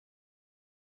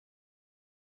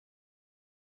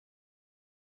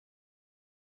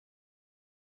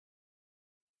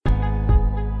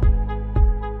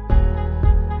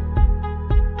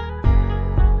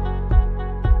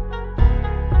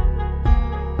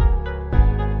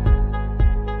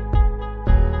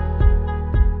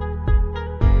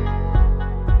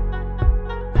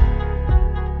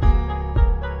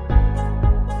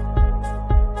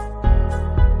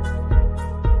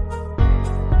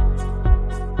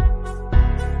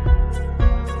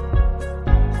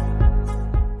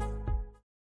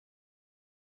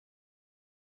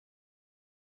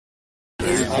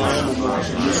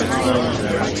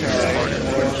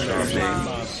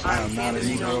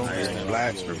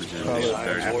Blacks,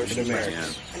 Color, African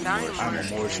Americans. I'm a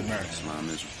Moorish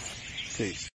American.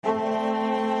 Peace.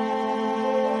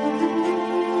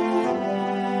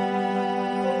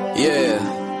 Yeah.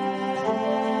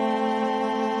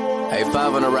 Hey,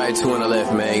 5 on the right, 2 on the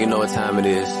left, man. You know what time it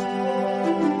is.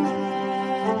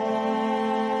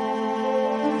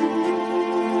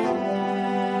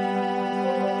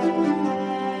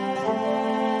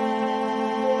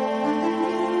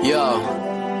 Yo.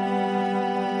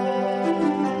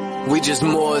 We just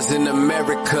Moors in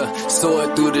America,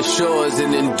 soared through the shores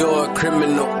and endured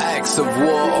criminal acts of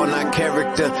war on our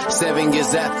character. 7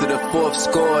 years after the 4th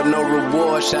score, no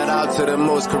reward. Shout out to the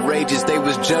most courageous, they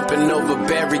was jumping over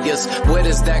barriers. Where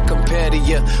does that compare to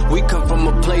you? We come from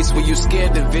a place where you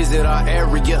scared to visit our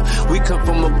area. We come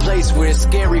from a place where it's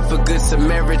scary for good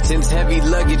Samaritans. Heavy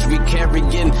luggage we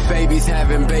carrying, babies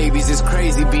having babies. It's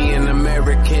crazy being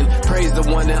American. Praise the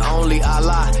one and only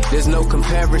Allah, there's no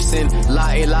comparison.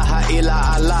 La ilaha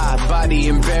illa Allah, body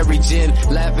and buried gin.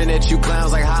 Laughing at you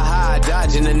clowns like ha-ha,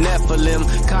 dodging the Nephilim.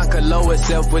 Conquer lower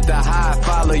self with the high,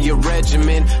 follow your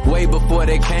regimen. Way before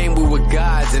they came we were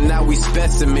gods and now we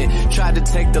specimen. Tried to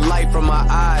take the light from our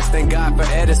eyes, thank God for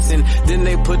Edison. Then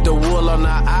they put the wool on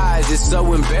our eyes, it's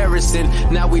so embarrassing.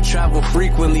 Now we travel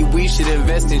frequently, we should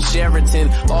invest in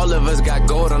Sheraton. All of us got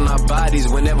gold on our bodies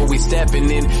whenever we stepping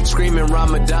in. Screaming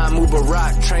Ramadan,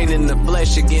 Mubarak, training the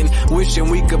flesh again. Wishing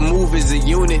we could move as a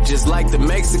unit just like the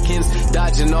Mexicans.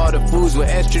 Dodging all the foods with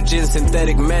estrogen,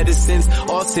 synthetic medicines.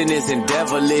 All sin isn't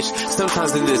devilish.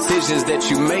 Sometimes the decisions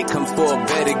that you make come for a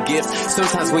better gift.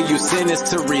 Sometimes when you sin is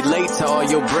to relate to all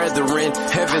your brethren.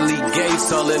 Heavenly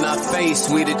gates all in our face,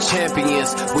 we the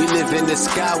champions. We live in the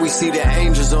sky, we see the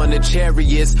angels on the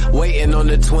chariots. Waiting on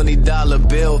the $20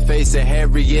 bill, face a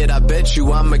Harriet. I bet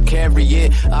you I'ma carry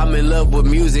it. I'm in love with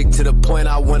music to the point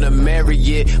I wanna marry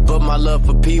it. But my love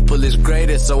for people is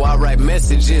greater, so I write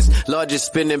messages. Largest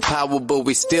spending power, but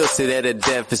we still sit at a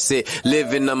deficit.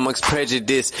 Living amongst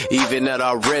prejudice, even at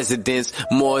our residence.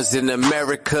 Moors in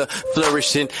America,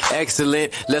 flourishing,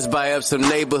 excellent. Let's buy up some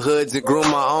neighborhoods and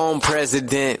groom our own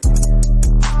president.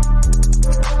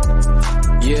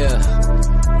 Yeah.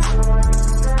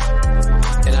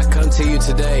 And I come to you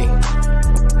today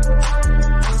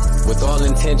with all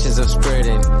intentions of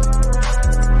spreading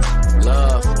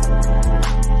love,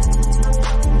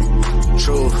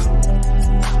 truth,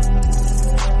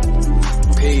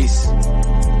 peace,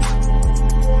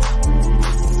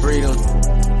 freedom,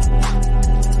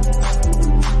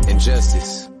 and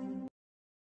justice.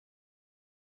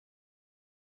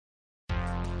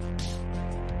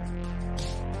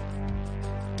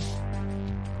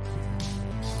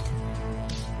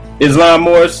 Islam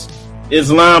Moors,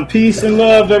 Islam, peace and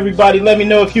love, everybody. Let me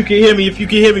know if you can hear me. If you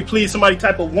can hear me, please, somebody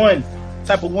type a 1.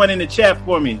 Type a 1 in the chat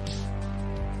for me.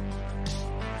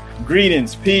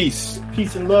 Greetings, peace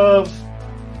and love.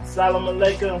 Salam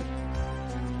alaikum.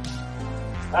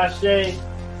 Ashe.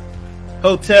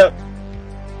 Hotep.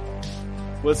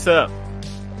 What's up?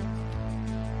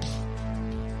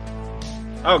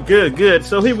 Oh, good.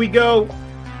 So here we go.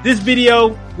 This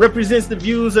video represents the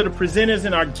views of the presenters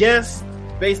and our guests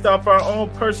based off our own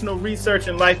personal research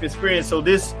and life experience. So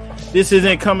this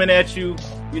isn't coming at you,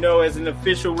 as an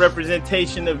official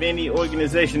representation of any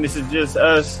organization. This is just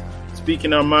us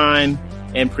speaking our mind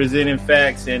and presenting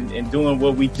facts and doing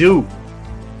what we do.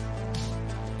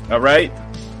 All right.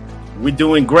 We're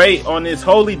doing great on this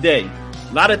holy day.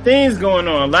 A lot of things going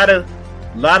on. A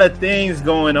lot of things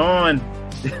going on.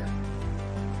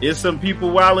 There's some people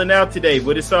wilding out today,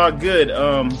 but it's all good.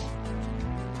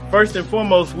 First and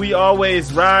foremost, we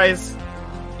always rise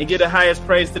and give the highest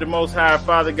praise to the Most High,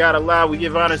 Father God Allah. We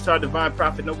give honors to our divine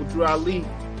prophet, Noble Drew Ali.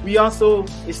 We also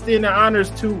extend the honors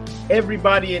to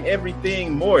everybody and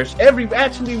everything Moorish. We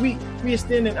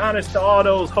extend the honors to all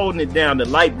those holding it down, the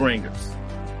light bringers.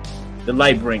 The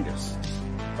light bringers.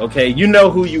 Okay, you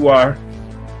know who you are.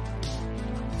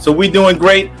 So we're doing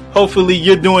great. Hopefully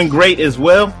you're doing great as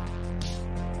well.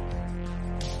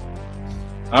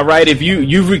 All right, if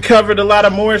you've recovered a lot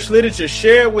of Moorish literature,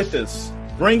 share it with us.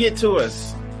 Bring it to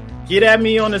us. Get at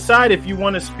me on the side if you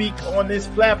want to speak on this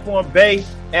platform,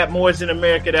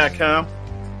 bay@moorsinamerica.com.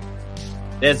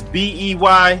 That's BEY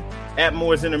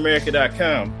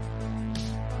 @moorsinamerica.com.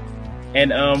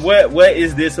 And what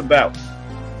is this about?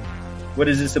 What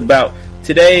is this about?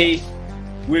 Today,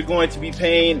 we're going to be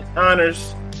paying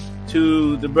honors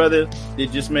to the brother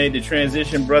that just made the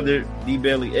transition, brother D.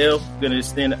 Bailey L. Going to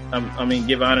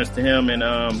give honors to him, and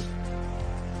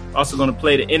also going to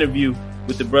play the interview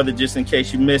with the brother just in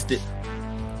case you missed it.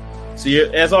 So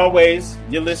as always,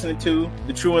 you're listening to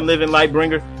the True and Living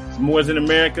Lightbringer. It's Moors in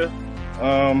America.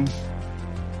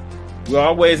 We're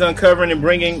always uncovering and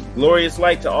bringing glorious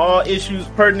light to all issues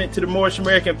pertinent to the Moorish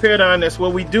American paradigm. That's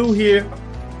what we do here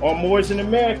on Moors in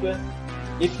America.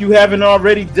 If you haven't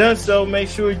already done so, make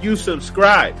sure you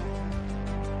subscribe.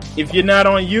 If you're not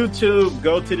on YouTube,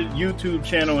 go to the YouTube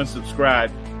channel and subscribe.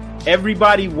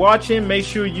 Everybody watching, make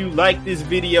sure you like this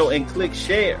video and click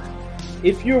share.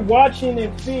 If you're watching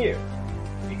in fear,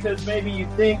 because maybe you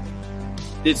think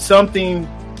that something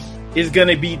is going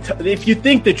to be, if you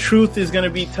think the truth is going to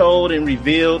be told and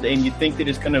revealed and you think that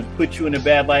it's going to put you in a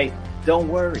bad light, don't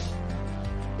worry.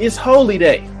 It's Holy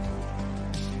Day.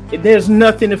 There's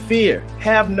nothing to fear.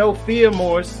 Have no fear,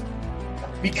 Moors.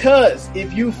 Because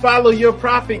if you follow your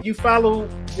prophet, you follow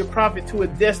your prophet to a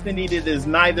destiny that is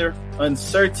neither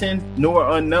uncertain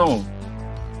nor unknown.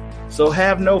 So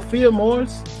have no fear,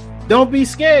 Moors. Don't be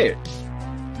scared.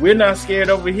 We're not scared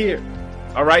over here.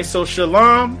 All right, so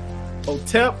Shalom,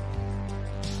 Hotep.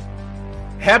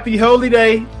 Happy Holy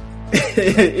Day,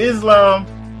 Islam.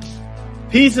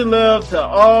 Peace and love to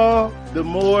all the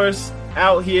Moors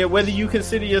out here, whether you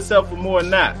consider yourself a Moor or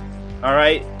not. All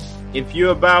right, if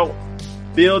you're about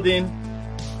building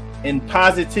and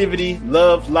positivity,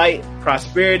 love, light,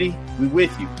 prosperity, we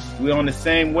with you. We're on the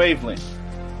same wavelength.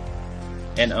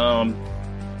 And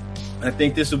I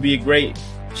think this will be a great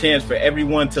chance for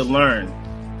everyone to learn.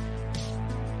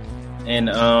 And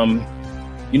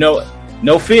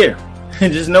no fear.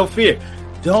 Just no fear.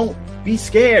 Don't be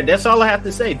scared. That's all I have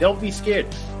to say. Don't be scared.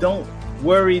 Don't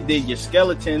worry that your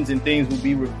skeletons and things will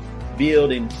be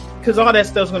revealed, and because all that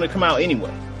stuff's going to come out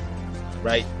anyway,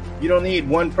 right? You don't need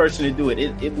one person to do it.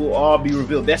 It will all be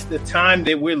revealed. That's the time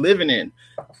that we're living in.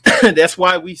 That's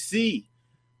why we see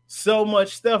so much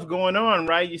stuff going on,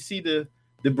 right? You see the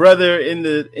brother in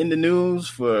the news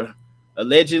for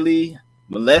allegedly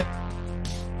molesting.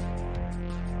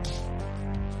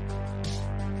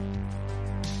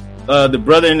 The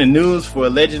brother in the news for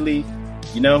allegedly,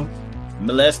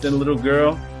 molesting a little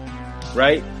girl,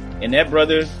 right? And that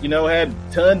brother, had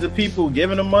tons of people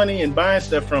giving him money and buying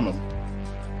stuff from him.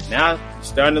 Now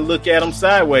starting to look at him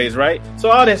sideways, right?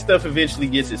 So all that stuff eventually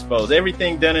gets exposed.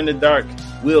 Everything done in the dark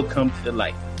will come to the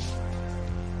light.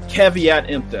 Caveat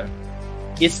emptor.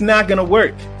 It's not going to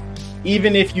work.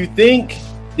 Even if you think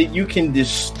that you can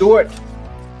distort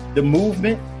the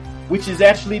movement, which is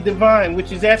actually divine,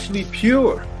 which is actually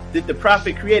pure, that the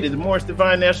prophet created, the Moorish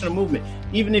Divine National Movement.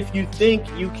 Even if you think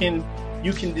you can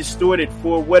distort it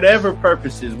for whatever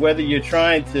purposes, whether you're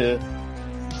trying to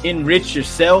enrich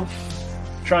yourself,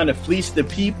 trying to fleece the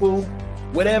people,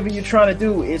 whatever you're trying to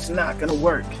do, it's not going to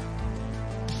work.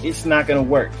 It's not going to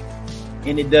work.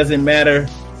 And it doesn't matter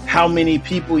how many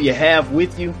people you have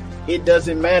with you. It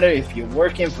doesn't matter if you're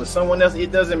working for someone else.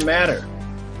 It doesn't matter.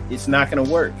 It's not going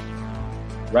to work.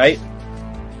 Right?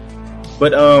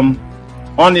 But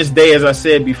on this day, as I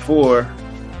said before,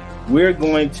 we're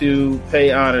going to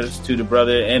pay honors to the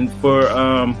brother. And for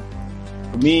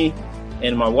me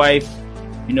and my wife,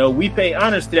 we pay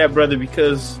honors to that brother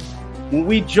because when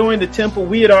we joined the temple,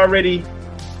 we had already,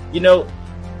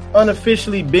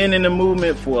 unofficially been in the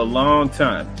movement for a long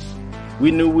time.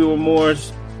 We knew we were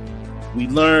Moors. We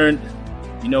learned,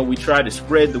 we tried to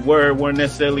spread the word. Weren't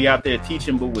necessarily out there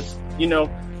teaching, but was,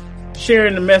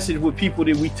 sharing the message with people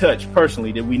that we touched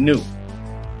personally, that we knew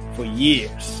for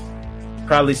years,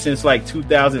 probably since like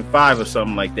 2005 or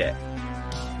something like that,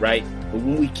 right? But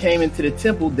when we came into the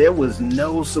temple, there was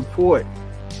no support.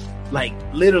 Like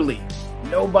literally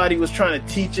nobody was trying to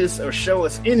teach us or show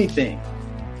us anything,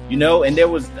 and there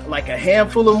was like a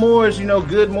handful of Moors,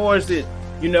 good Moors that,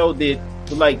 that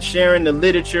were like sharing the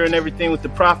literature and everything with the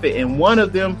prophet. And one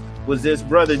of them was this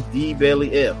brother, D.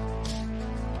 Bailey F.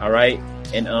 All right.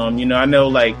 And, I know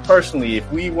like personally,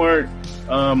 if we weren't,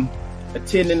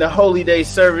 attending the Holy Day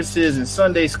services and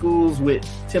Sunday schools with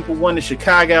Temple One in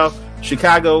Chicago,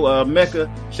 Mecca.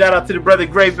 Shout out to the brother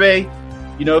Great Bay.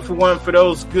 If it weren't for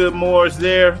those good Moors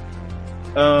there,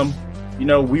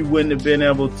 we wouldn't have been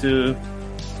able to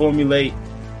formulate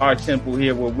our temple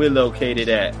here where we're located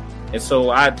at. And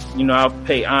so I'll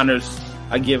pay honors.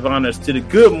 I give honors to the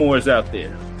good Moors out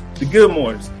there. The good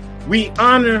Moors. We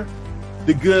honor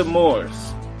the good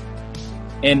Moors.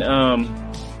 And,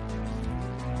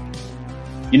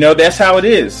 that's how it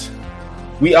is.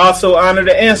 We also honor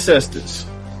the ancestors.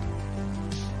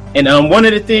 And one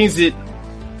of the things that,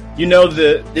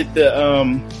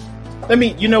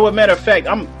 matter of fact,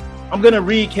 I'm going to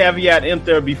read caveat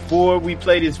emptor before we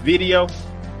play this video,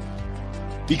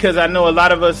 because I know a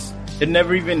lot of us have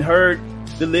never even heard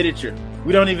the literature.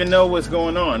 We don't even know what's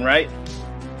going on, right?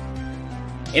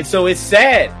 And so it's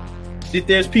sad that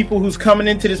there's people who's coming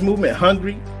into this movement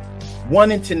hungry,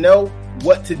 wanting to know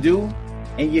what to do.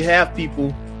 And you have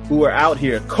people who are out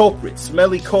here, culprits,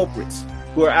 smelly culprits,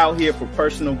 who are out here for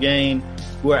personal gain,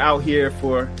 who are out here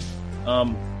for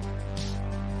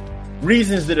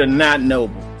reasons that are not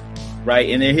noble, right?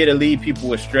 And they're here to lead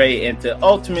people astray and to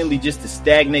ultimately just to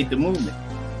stagnate the movement,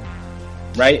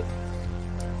 right?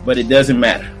 But it doesn't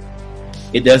matter.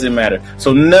 It doesn't matter.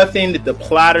 So nothing that the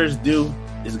plotters do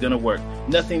is going to work.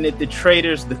 Nothing that the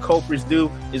traitors, the culprits do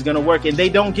is going to work. And they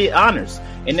don't get honors.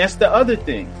 And that's the other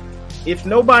thing. If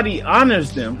nobody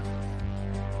honors them,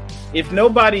 if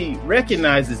nobody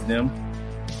recognizes them,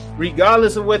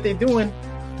 regardless of what they're doing,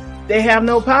 they have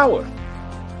no power.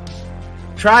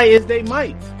 Try as they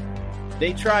might,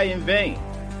 they try in vain.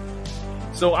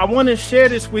 So I want to share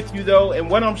this with you, though,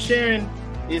 and what I'm sharing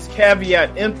is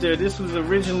caveat emptor. This was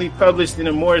originally published in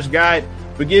a Moorish Guide.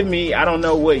 Forgive me, I don't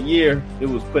know what year it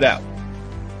was put out,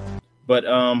 but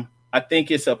I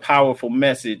think it's a powerful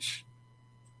message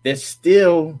that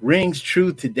still rings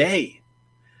true today.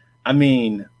 I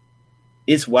mean,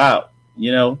 it's wild,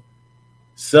 you know.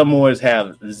 Some Moors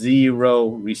have zero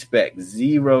respect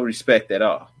at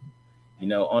all. You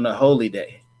know, on a holy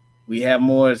day, we have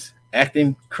Moors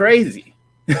acting crazy.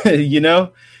 You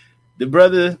know, the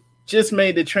brother just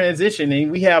made the transition,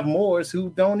 and we have Moors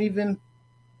who don't even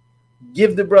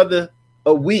give the brother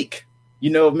a week,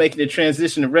 you know, of making the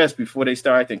transition to rest before they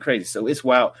start acting crazy. So it's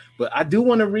wild. But I do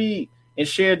want to read and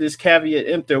share this caveat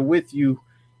emptor with you.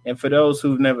 And for those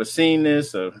who've never seen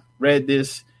this or read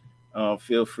this,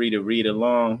 feel free to read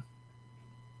along.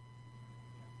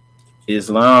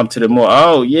 Islam to the Moor.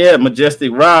 Oh, yeah, Majestic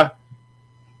Ra.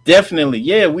 Definitely.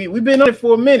 Yeah, we've been on it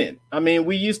for a minute. I mean,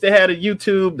 we used to have a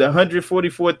YouTube, the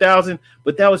 144,000,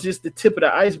 but that was just the tip of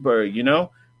the iceberg, you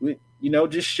know? We, you know,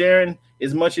 just sharing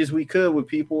as much as we could with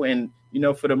people and, you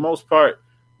know, for the most part,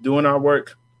 doing our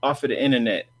work off of the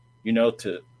internet, you know,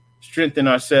 to strengthen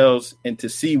ourselves and to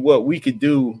see what we could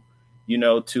do, you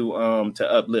know, to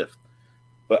uplift.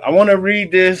 But I want to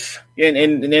read this,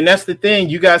 and that's the thing.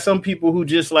 You got some people who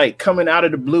just like coming out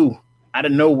of the blue, out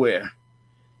of nowhere,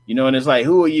 you know, and it's like,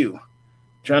 who are you?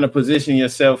 Trying to position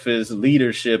yourself as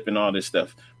leadership and all this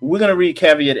stuff. We're going to read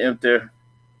caveat emptor.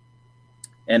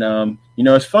 And, you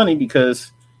know, it's funny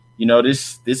because, you know,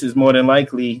 this is more than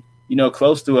likely, you know,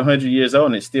 close to 100 years old,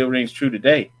 and it still rings true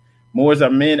today. Moors are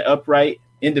men upright,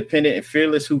 independent, and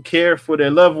fearless who care for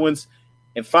their loved ones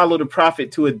and follow the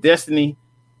prophet to a destiny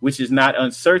which is not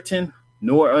uncertain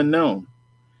nor unknown.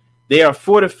 They are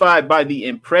fortified by the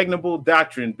impregnable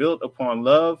doctrine built upon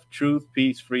love, truth,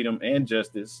 peace, freedom, and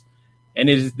justice. And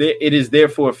it is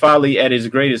therefore folly at its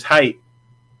greatest height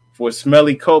for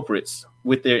smelly culprits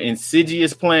with their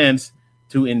insidious plans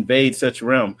to invade such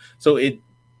realm. So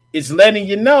it's letting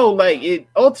you know, like, it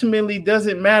ultimately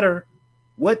doesn't matter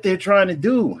what they're trying to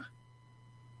do.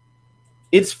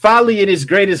 It's folly at its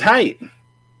greatest height.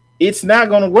 It's not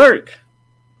going to work.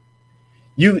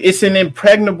 It's an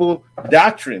impregnable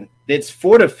doctrine that's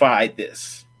fortified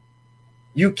this.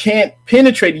 You can't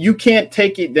penetrate it. You can't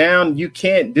take it down. You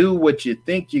can't do what you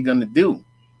think you're going to do.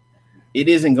 It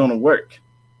isn't going to work.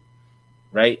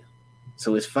 Right?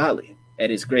 So it's folly at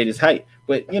its greatest height.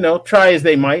 But, you know, try as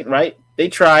they might, right? They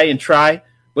try and try,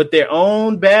 but their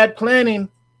own bad planning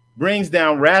brings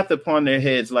down wrath upon their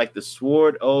heads like the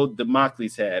sword old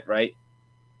Damocles had, right?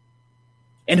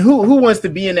 And who wants to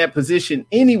be in that position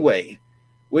anyway,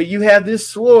 where you have this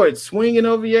sword swinging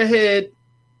over your head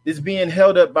that's being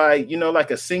held up by, you know,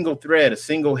 like a single thread, a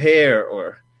single hair,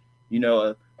 or, you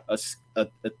know,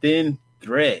 a thin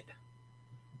thread,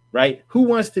 right? Who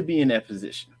wants to be in that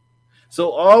position?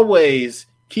 So always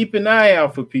keep an eye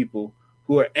out for people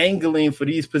who are angling for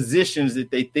these positions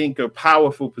that they think are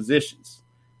powerful positions,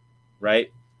 right?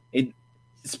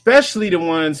 Especially the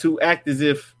ones who act as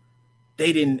if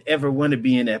they didn't ever want to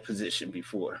be in that position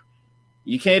before.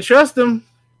 You can't trust them.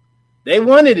 They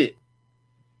wanted it,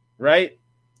 right?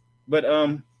 But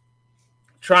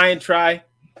try and try.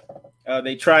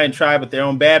 They try and try, but their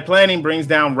own bad planning brings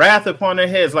down wrath upon their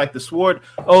heads like the sword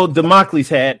old Damocles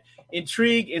had.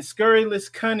 Intrigue and scurrilous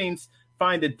cunnings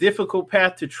find a difficult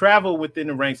path to travel within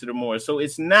the ranks of the Moors. So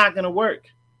it's not going to work,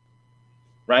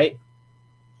 right?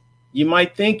 You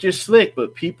might think you're slick,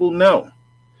 but people know.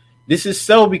 This is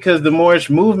so because the Moorish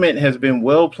movement has been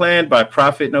well planned by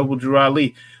Prophet Noble Drew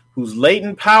Ali, whose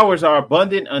latent powers are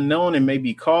abundant, unknown, and may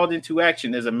be called into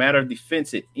action as a matter of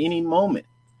defense at any moment,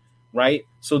 right?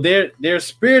 So there's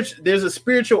a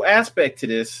spiritual aspect to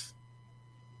this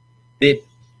that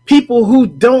people who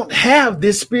don't have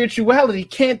this spirituality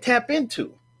can't tap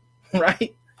into,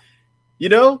 right? You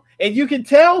know, and you can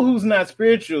tell who's not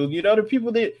spiritual. You know, the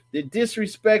people that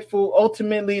disrespectful,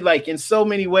 ultimately, like in so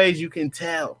many ways, you can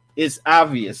tell. It's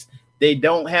obvious. They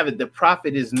don't have it. The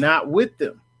prophet is not with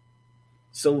them.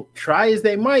 So try as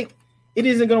they might, it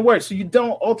isn't going to work. So you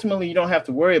don't have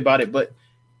to worry about it, but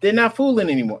they're not fooling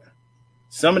anymore.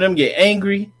 Some of them get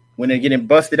angry when they're getting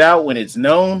busted out, when it's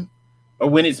known or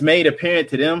when it's made apparent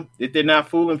to them that they're not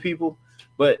fooling people.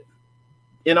 But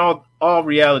in all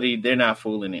reality, they're not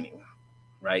fooling anyone,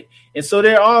 right? And so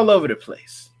they're all over the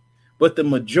place. But the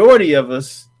majority of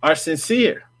us are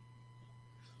sincere.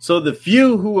 So the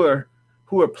few who are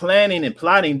planning and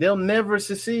plotting, they'll never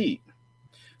succeed.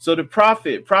 So the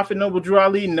Prophet Noble Drew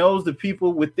Ali knows the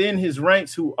people within his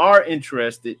ranks who are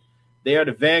interested. They are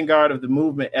the vanguard of the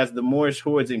movement as the Moorish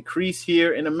hordes increase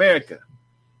here in America,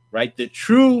 right? The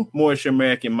true Moorish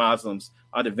American Muslims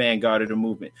are the vanguard of the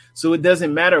movement. So it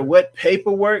doesn't matter what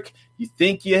paperwork you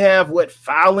think you have, what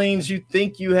filings you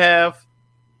think you have,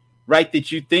 right,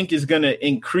 that you think is going to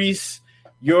increase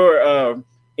your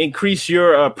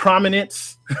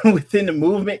prominence within the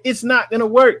movement. It's not going to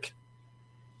work.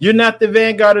 You're not the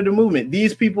vanguard of the movement.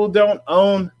 These people don't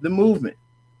own the movement.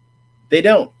 They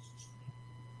don't.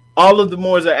 All of the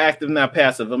Moors are active, not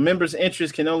passive. A member's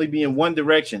interest can only be in one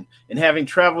direction. And having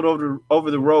traveled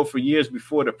over the road for years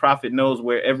before, the Prophet knows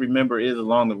where every member is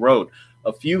along the road.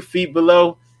 A few feet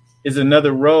below is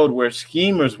another road where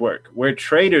schemers work, where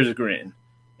traitors grin,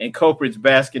 and culprits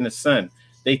bask in the sun.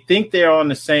 They think they're on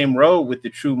the same road with the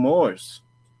true Moors,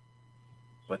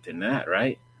 but they're not,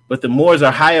 right? But the Moors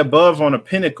are high above on a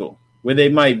pinnacle where they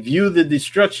might view the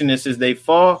destructionists as they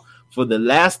fall for the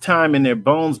last time and their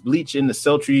bones bleach in the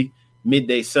sultry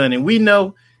midday sun. And we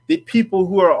know that people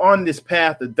who are on this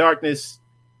path of darkness,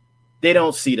 they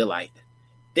don't see the light.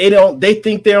 They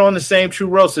think they're on the same true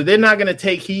road. So they're not going to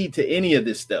take heed to any of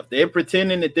this stuff. They're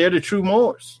pretending that they're the true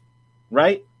Moors,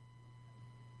 right?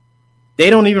 They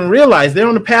don't even realize they're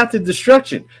on the path to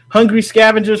destruction. Hungry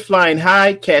scavengers flying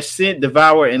high, catch scent,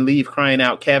 devour, and leave crying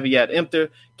out, caveat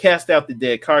emptor, cast out the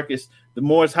dead carcass. The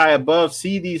Moors high above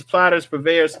see these plotters,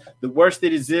 purveyors, the worst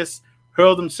that exists,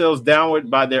 hurl themselves downward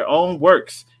by their own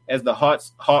works as the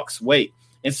hawks wait.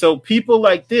 And so people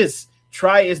like this,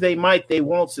 try as they might, they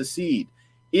won't succeed.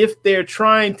 If they're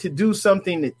trying to do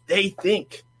something that they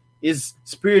think is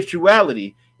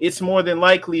spirituality, it's more than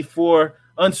likely for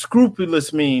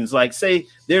unscrupulous means, like say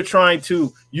they're trying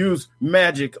to use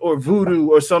magic or voodoo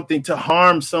or something to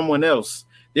harm someone else.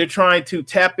 They're trying to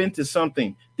tap into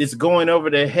something that's going over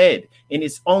their head, and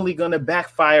it's only going to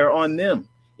backfire on them.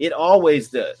 It always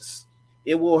does.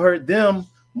 It will hurt them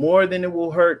more than it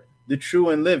will hurt the true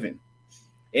and living.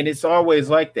 And it's always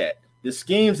like that. The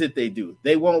schemes that they do,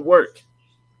 they won't work.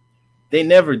 They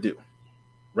never do.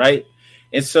 Right.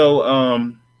 And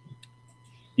so,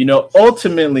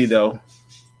 ultimately, though,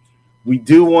 we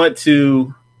do want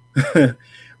to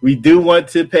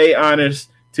pay honors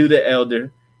to the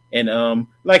elder. And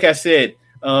like I said,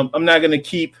 I'm not going to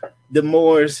keep the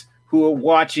Moors who are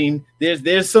watching.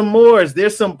 There's some Moors,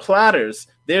 there's some plotters,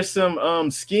 there's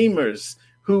some schemers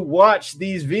who watch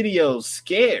these videos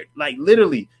scared, like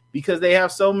literally, because they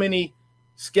have so many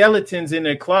skeletons in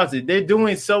their closet. They're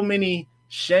doing so many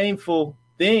shameful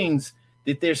things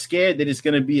that they're scared that it's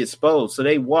going to be exposed. So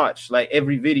they watch like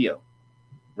every video,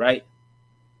 right?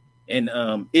 And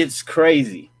it's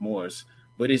crazy, Moors,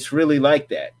 but it's really like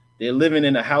that. They're living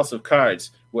in a house of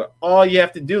cards where all you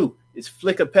have to do is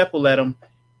flick a pebble at them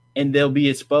and they'll be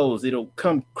exposed. It'll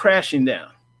come crashing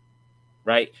down,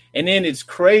 right? And then it's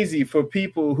crazy for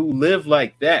people who live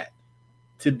like that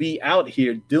to be out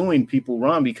here doing people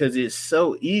wrong because it's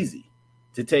so easy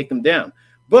to take them down.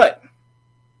 But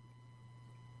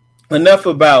enough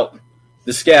about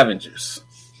the scavengers.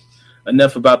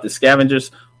 Enough about the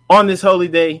scavengers. On this holy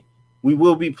day, we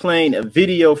will be playing a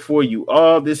video for you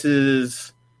all. This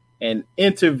is an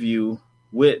interview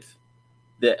with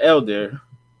the elder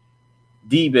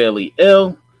D. Bailey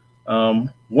L.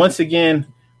 Once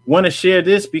again, want to share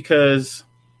this because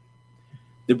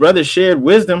the brother shared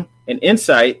wisdom and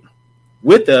insight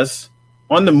with us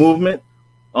on the movement,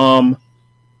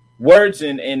 words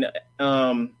and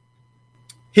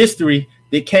history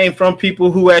that came from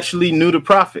people who actually knew the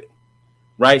prophet,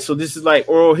 right? So this is like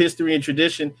oral history and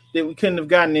tradition that we couldn't have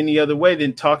gotten any other way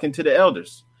than talking to the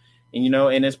elders,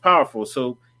 and it's powerful.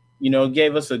 So, it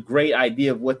gave us a great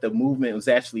idea of what the movement was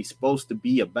actually supposed to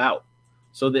be about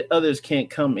so that others can't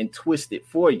come and twist it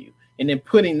for you. And then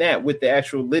putting that with the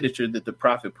actual literature that the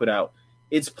prophet put out,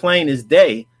 it's plain as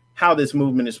day how this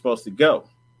movement is supposed to go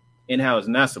and how it's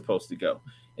not supposed to go.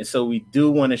 And so we do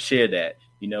want to share that,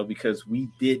 because we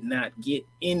did not get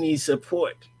any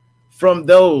support from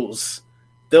those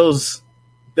culprits,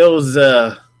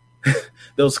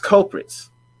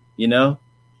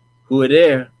 who are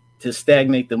there to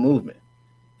stagnate the movement.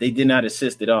 They did not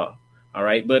assist at all. All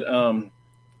right. But on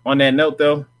that note,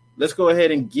 though, let's go ahead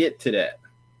and get to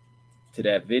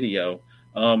that video.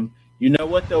 You know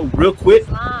what though, real quick.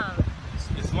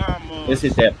 Islam. Let's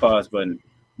hit that pause button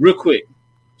real quick.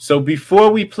 So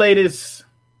before we play this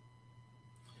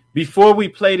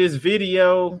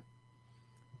video,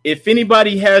 if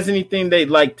anybody has anything they'd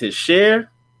like to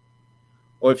share,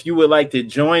 or if you would like to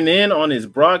join in on this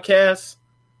broadcast,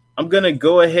 I'm gonna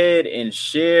go ahead and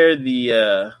share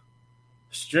the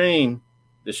stream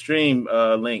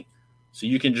link so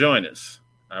you can join us.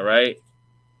 All right.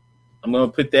 I'm going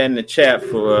to put that in the chat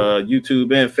for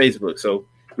YouTube and Facebook. So,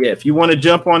 yeah, if you want to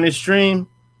jump on this stream,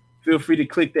 feel free to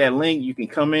click that link. You can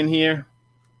come in here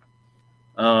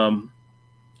and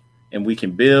we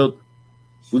can build.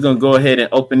 We're going to go ahead and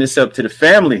open this up to the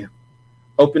family.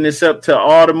 Open this up to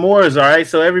all the Moors, all right?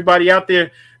 So everybody out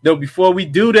there, though, before we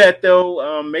do that,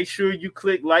 though, make sure you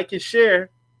click like and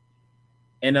share.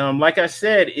 And like I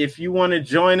said, if you want to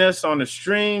join us on the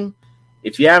stream,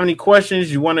 if you have any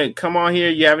questions, you want to come on here,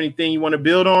 you have anything you want to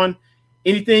build on,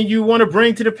 anything you want to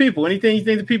bring to the people, anything you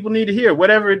think the people need to hear,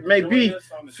 whatever it may be,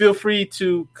 feel free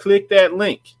to click that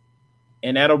link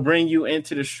and that'll bring you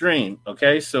into the stream.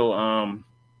 Okay. So, I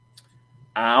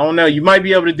don't know. You might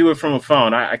be able to do it from a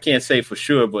phone. I can't say for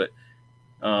sure, but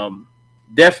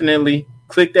definitely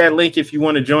click that link if you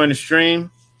want to join the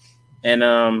stream. And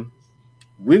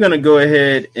we're going to go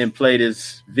ahead and play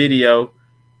this video.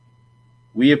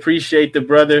 We appreciate the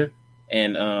brother,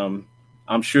 and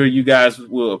I'm sure you guys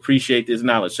will appreciate this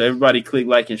knowledge. So everybody click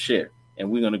like and share, and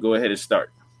we're going to go ahead and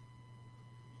start.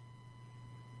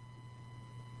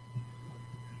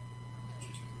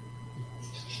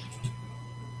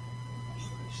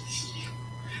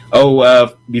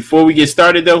 Before we get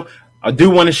started, though, I do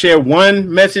want to share one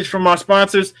message from our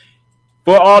sponsors.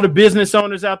 For all the business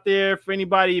owners out there, for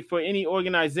anybody, for any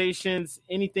organizations,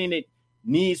 anything that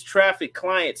needs traffic,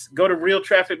 clients, go to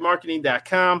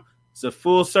realtrafficmarketing.com. It's a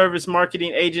full service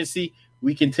marketing agency.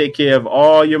 We can take care of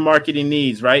all your marketing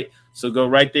needs, right? So go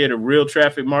right there to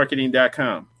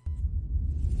realtrafficmarketing.com.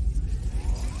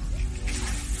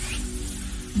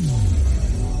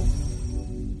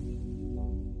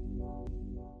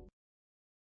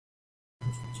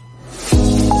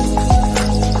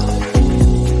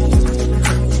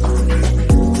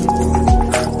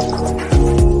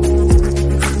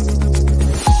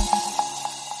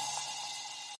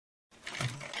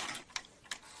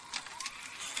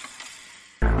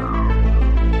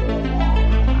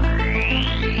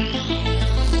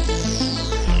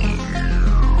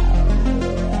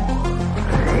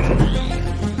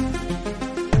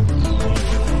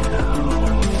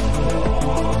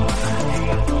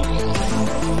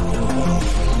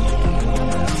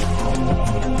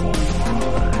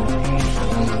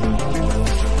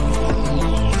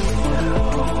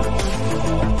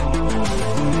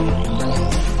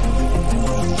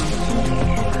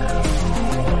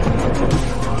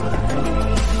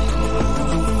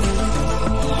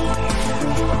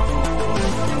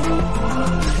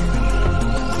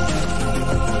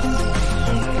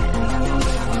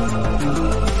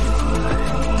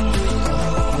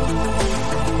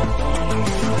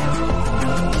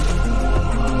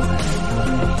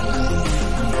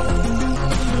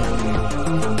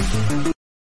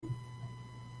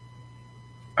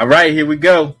 All right, here we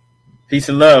go. Peace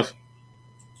and love.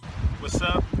 What's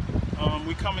up?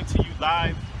 We coming to you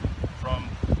live from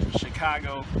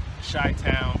Chicago,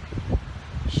 Chi-Town,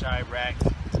 Chirac,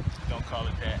 don't call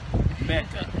it that,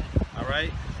 Mecca. All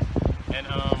right, and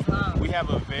we have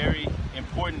a very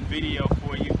important video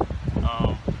for you.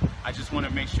 I just want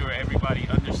to make sure everybody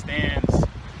understands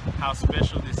how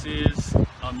special this is.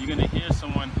 You're gonna hear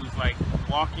someone who's like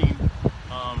walking,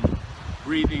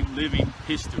 breathing, living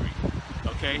history.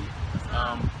 Okay,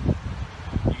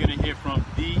 you're gonna hear from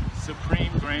the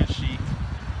Supreme Grand Sheikh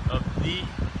of the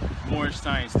Moorish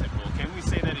Science Temple. Can we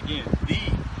say that again?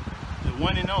 The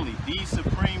one and only, the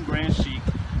Supreme Grand Sheikh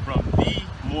from the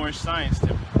Moorish Science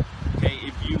Temple. Okay,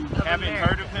 if you haven't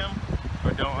heard of him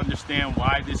or don't understand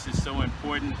why this is so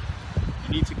important,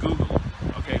 you need to Google him.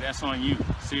 Okay, that's on you.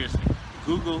 Seriously,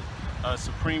 Google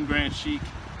Supreme Grand Sheikh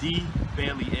D.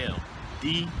 Bailey L.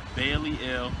 D. Bailey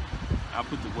L. I'll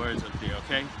put the words up there,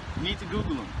 okay? You need to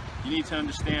Google them. You need to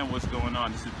understand what's going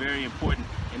on. This is very important,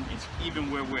 and it's even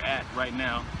where we're at right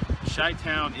now.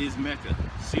 Chi-Town is Mecca.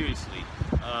 Seriously.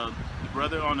 The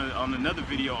brother on another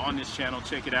video on this channel,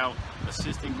 check it out,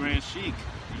 Assistant Grand Sheikh,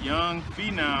 young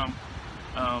phenom,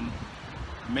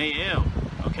 Mayel,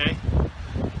 okay?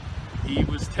 He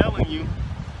was telling you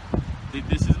that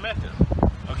this is Mecca,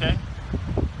 okay?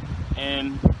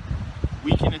 And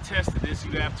we can attest to this.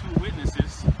 You have two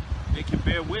witnesses. They can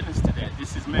bear witness to that.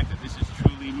 This is Mecca. This is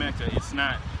truly Mecca. It's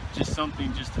not just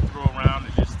something just to throw around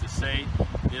and just to say.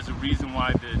 There's a reason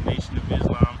why the Nation of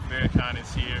Islam, Farrakhan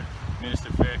is here, Minister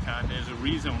Farrakhan. There's a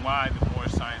reason why the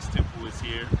Moorish Science Temple is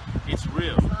here. It's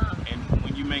real. And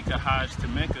when you make a Hajj to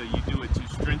Mecca, you do it to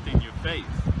strengthen your faith,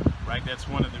 right? That's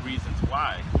one of the reasons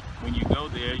why. When you go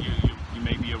there, you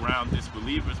may be around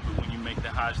disbelievers, but when you make the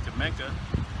Hajj to Mecca,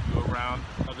 you're around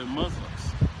other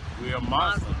Muslims. We are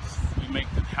Muslims. We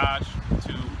make the Hajj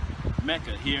to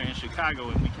Mecca here in Chicago,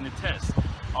 and we can attest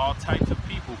all types of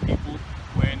people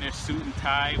wearing their suit and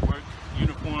tie, work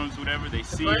uniforms, whatever. They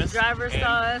see us, bus driver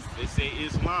saw us. They say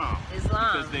Islam,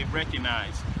 because they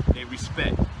recognize, they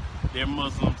respect. They're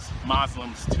Muslims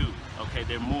too. Okay,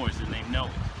 they're Moors and they know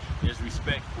it. There's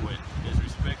respect for it. There's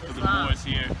respect for the Moors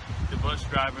here. The bus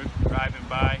driver driving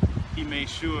by, he made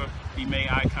sure he made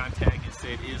eye contact and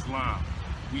said Islam.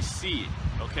 We see it.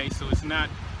 Okay, so it's not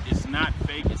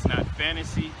fake. It's not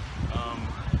fantasy.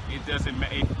 It doesn't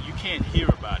matter. You can't hear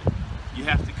about it. You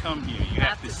have to come here. You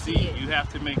have to see it. You have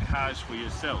to make Hajj for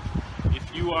yourself.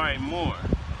 If you are a Moor,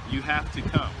 you have to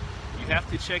come. You have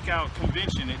to check out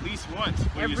convention at least once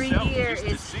for yourself. Every year just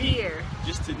to it's see, here.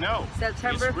 Just to know.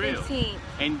 September it's real. 15th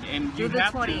and through the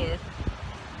 20th.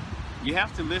 You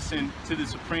have to listen to the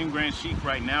Supreme Grand Sheikh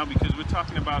right now, because we're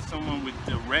talking about someone with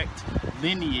direct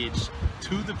lineage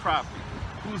to the Prophet,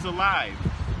 who's alive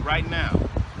right now.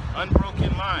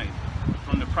 Unbroken line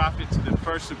from the Prophet to the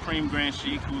first Supreme Grand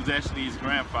Sheikh, who's actually his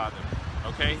grandfather.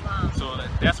 Okay? So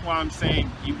that's why I'm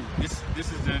saying this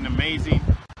is an amazing,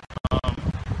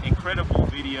 incredible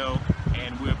video,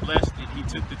 and we're blessed that he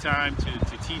took the time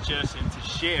to teach us and to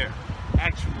share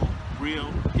actual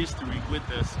real history with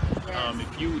us.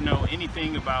 If you know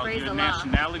anything about your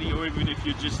nationality, or even if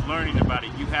you're just learning about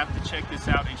it, you have to check this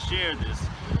out and share this.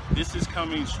 This is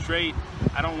coming straight,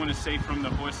 I don't want to say from the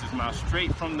horse's mouth,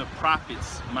 straight from the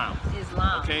Prophet's mouth.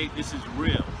 Islam. Okay, this is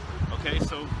real. Okay,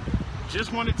 so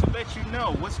just wanted to let you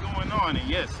know what's going on. And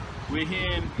yes, we're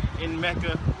here in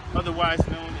Mecca, otherwise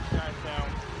known as Chi-Town,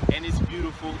 and it's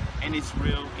beautiful and it's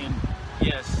real. And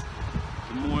yes,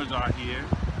 the Moors are here,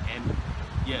 and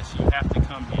yes, you have to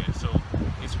come here. So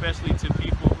especially to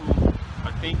people who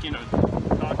are thinking or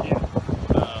talking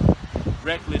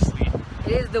recklessly.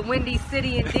 It is the Windy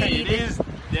City indeed. It is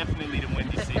definitely the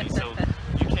Windy City. So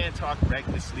you can't talk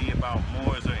recklessly about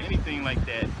Moors or anything like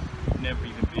that. You've never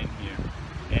even been here.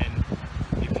 And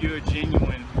if you're a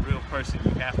genuine, real person,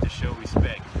 you have to show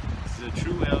respect. This is a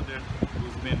true elder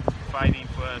who's been fighting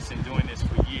for us and doing this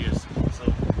for years.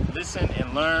 So listen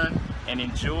and learn and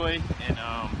enjoy. And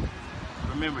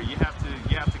remember, you have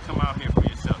to come out here for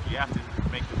yourself. You have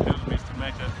to make the pilgrimage to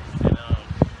Mecca. And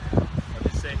what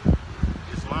they say,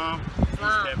 Islam. Peace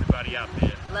to everybody out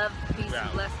there. Love, peace,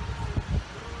 and blessings.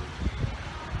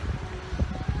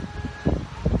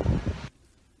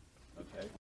 Okay.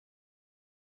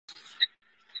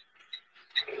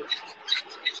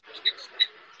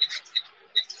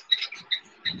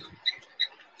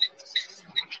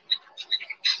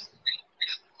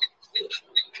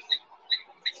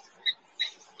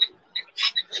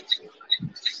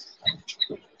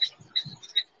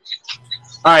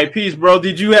 All right, peace, bro.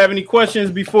 Did you have any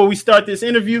questions before we start this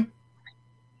interview?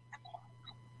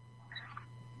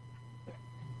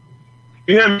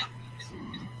 You hear me?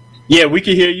 Yeah, we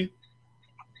can hear you.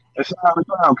 It's loud.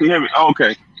 Can you hear me? Oh,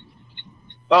 okay.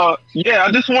 Yeah,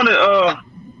 I just wanted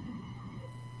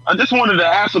to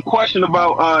ask a question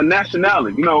about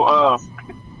nationality. You know,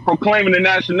 proclaiming the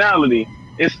nationality.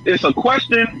 It's a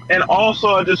question, and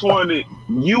also I just wanted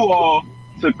you all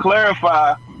to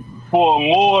clarify for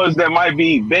Moors that might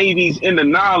be babies in the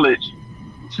knowledge,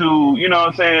 to, you know what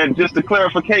I'm saying, just a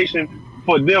clarification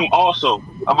for them also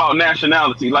about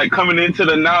nationality, like coming into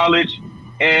the knowledge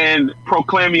and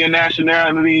proclaiming your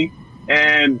nationality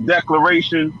and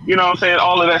declaration, you know what I'm saying,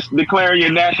 all of that, declaring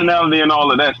your nationality and all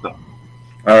of that stuff.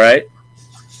 All right.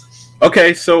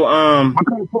 Okay, so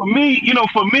because for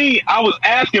me, I was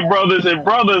asking brothers, and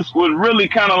brothers was really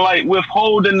kind of like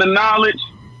withholding the knowledge.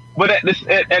 But at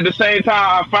the same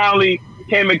time, I finally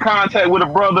came in contact with a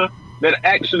brother that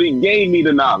actually gave me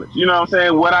the knowledge. You know what I'm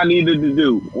saying? What I needed to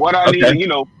do. What I needed, you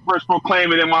know, first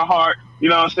proclaim it in my heart. You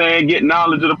know what I'm saying? Get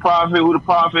knowledge of the Prophet, who the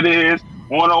Prophet is,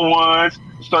 101s,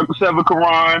 Circle 7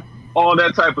 Quran, all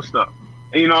that type of stuff.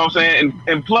 And you know what I'm saying?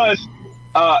 And plus,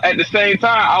 at the same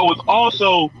time, I was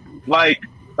also like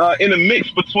in a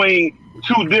mix between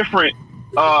two different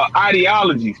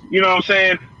ideologies. You know what I'm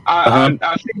saying?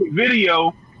 I seen a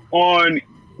video on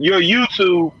your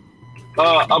YouTube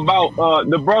about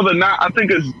the brother, I think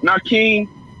it's Nakeem.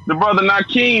 The brother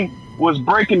Nakeem was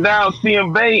breaking down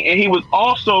CM Bay, and he was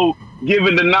also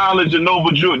giving the knowledge of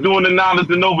Noble Drew, doing the knowledge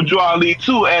of Noble Drew Ali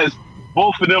too, as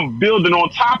both of them building on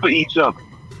top of each other.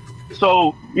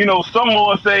 So, you know, some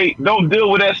more say, don't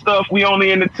deal with that stuff. We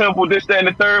only in the temple, this, that, and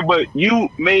the third. But you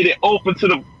made it open to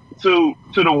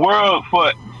the world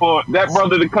for that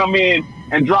brother to come in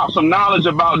and drop some knowledge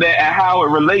about that and how it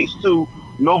relates to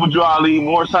Noble Drew Ali,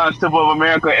 Moorish Science Temple of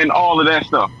America, and all of that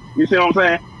stuff. You see what I'm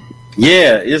saying?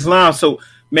 Yeah, Islam. So,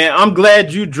 man, I'm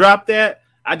glad you dropped that.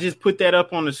 I just put that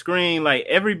up on the screen. Like,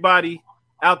 everybody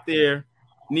out there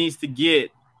needs to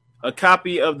get a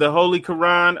copy of the Holy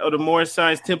Quran of the Moorish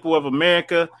Science Temple of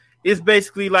America. It's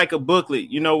basically like a booklet,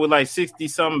 you know, with like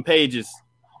 60-something pages.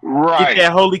 Right. Get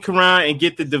that Holy Quran and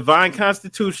get the Divine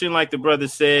Constitution, like the brother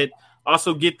said.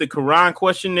 Also get the Quran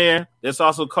questionnaire. That's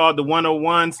also called the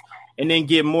 101s. And then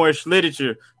get Moorish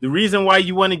literature. The reason why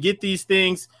you want to get these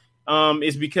things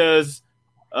is because,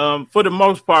 for the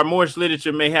most part, Moorish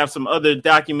literature may have some other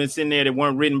documents in there that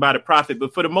weren't written by the Prophet.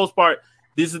 But for the most part,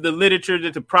 this is the literature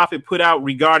that the Prophet put out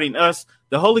regarding us.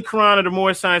 The Holy Quran of the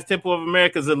Moorish Science Temple of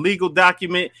America is a legal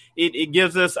document. It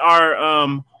gives us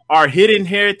our hidden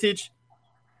heritage,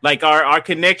 like our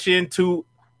connection to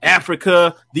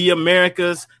Africa, the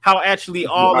Americas, how actually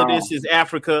all of this is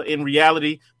Africa in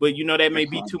reality. But, you know, that may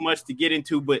be too much to get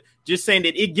into. But just saying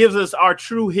that it gives us our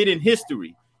true hidden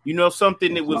history. You know,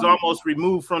 something that was almost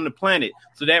removed from the planet.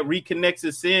 So that reconnects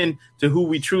us in to who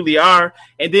we truly are.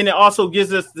 And then it also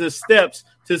gives us the steps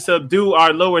to subdue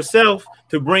our lower self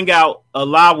to bring out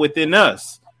Allah within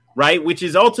us, right? Which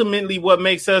is ultimately what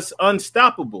makes us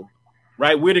unstoppable,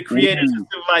 right? We're the creators of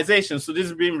civilization. So this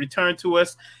is being returned to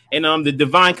us. And the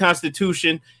Divine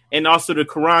Constitution and also the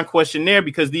Quran questionnaire,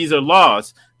 because these are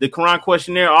laws. The Quran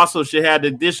questionnaire also should have the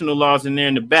additional laws in there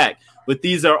in the back. But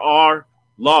these are our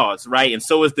laws, right? And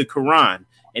so is the Quran.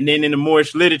 And then in the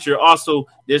Moorish literature, also,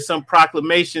 there's some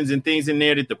proclamations and things in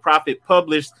there that the Prophet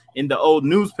published in the old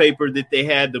newspaper that they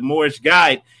had, the Moorish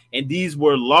Guide. And these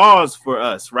were laws for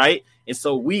us, right? And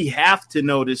so we have to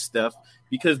know this stuff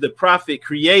because the Prophet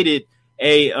created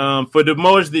for the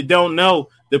Moors that don't know,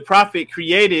 the Prophet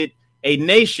created a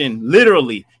nation,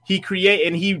 literally. He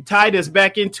tied us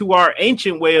back into our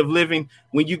ancient way of living.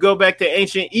 When you go back to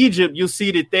ancient Egypt, you'll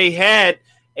see that they had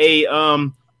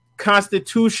a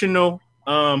constitutional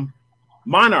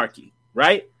monarchy,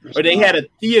 right? Or they had a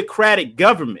theocratic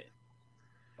government.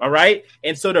 All right.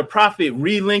 And so the Prophet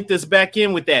relinked us back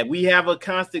in with that. We have a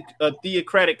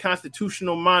theocratic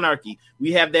constitutional monarchy.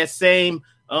 We have that same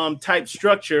type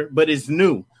structure, but it's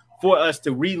new for us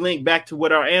to relink back to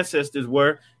what our ancestors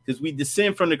were, because we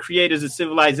descend from the creators of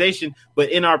civilization,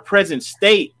 but in our present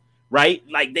state, right?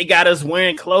 Like they got us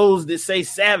wearing clothes that say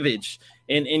savage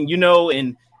and you know,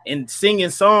 and singing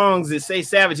songs that say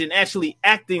savage and actually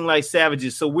acting like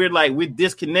savages. So we're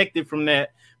disconnected from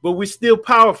that, but we're still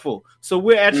powerful. So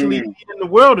we're actually leading the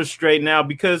world astray now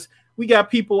because we got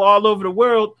people all over the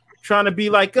world trying to be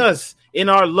like us in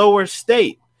our lower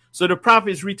state. So the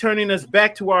Prophet is returning us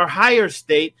back to our higher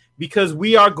state because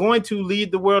we are going to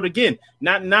lead the world again,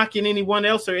 not knocking anyone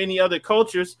else or any other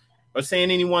cultures or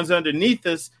saying anyone's underneath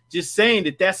us, just saying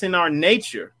that that's in our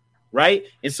nature, right?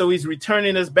 And so he's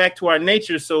returning us back to our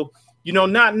nature. So, you know,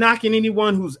 not knocking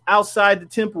anyone who's outside the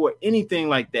temple or anything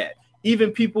like that.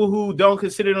 Even people who don't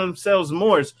consider themselves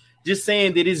Moors, just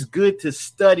saying that it's good to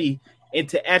study and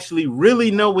to actually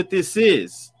really know what this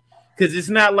is. Because it's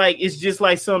not like it's just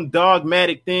like some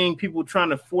dogmatic thing people trying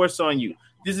to force on you.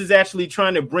 This is actually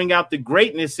trying to bring out the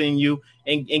greatness in you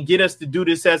and get us to do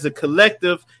this as a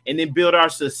collective and then build our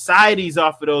societies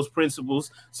off of those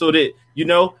principles so that, you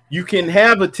know, you can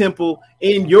have a temple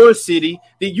in your city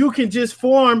that you can just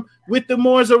form with the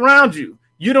Moors around you.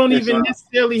 You don't even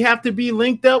necessarily have to be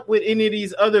linked up with any of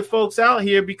these other folks out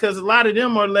here because a lot of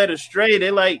them are led astray.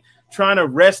 They're like trying to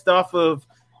rest off of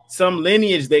some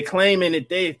lineage. They claiming that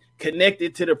they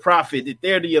connected to the Prophet, that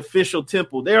they're the official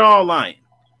temple. They're all lying,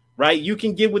 right? You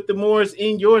can get with the Moors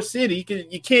in your city.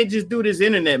 You can't just do this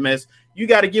internet mess. You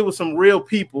got to get with some real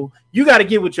people. You got to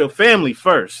get with your family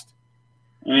first.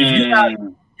 If you got,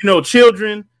 you know,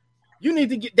 children, you need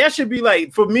to get, that should be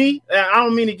like, for me, I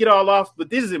don't mean to get all off, but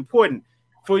this is important.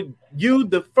 For you,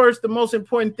 the most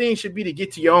important thing should be to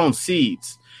get to your own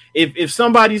seeds. If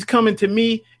somebody's coming to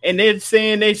me and they're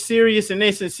saying they're serious and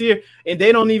they're sincere and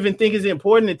they don't even think it's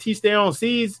important to teach their own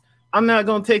seeds, I'm not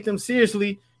going to take them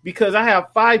seriously because I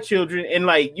have 5 children and,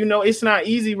 like, you know, it's not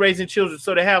easy raising children.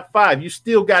 So to have 5, you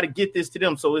still got to get this to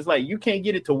them. So it's like you can't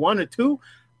get it to 1 or 2.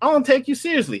 I don't take you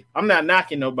seriously. I'm not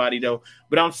knocking nobody, though.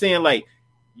 But I'm saying, like,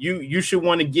 you should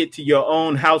want to get to your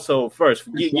own household first.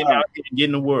 Get out there and get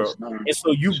in the world. And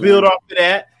so you build off of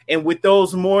that. And with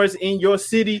those Moors in your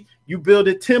city, you build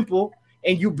a temple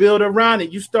and you build around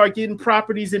it. You start getting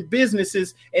properties and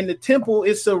businesses, and the temple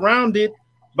is surrounded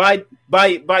by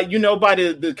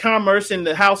the commerce and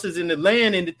the houses and the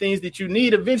land and the things that you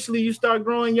need. Eventually you start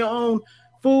growing your own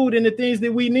food and the things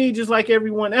that we need, just like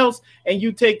everyone else. And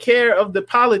you take care of the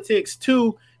politics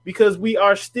too, because we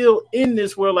are still in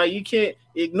this world. Like, you can't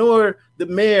ignore the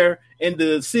mayor and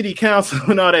the city council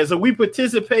and all that. So we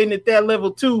participating at that level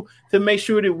too, to make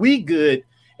sure that we good.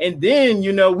 And then,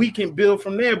 we can build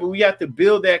from there, but we have to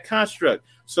build that construct.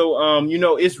 So,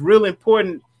 it's real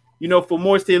important, for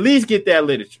Moors to at least get that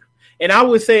literature. And I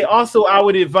would say also, I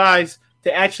would advise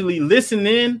to actually listen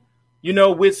in,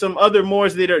 with some other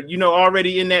Moors that are,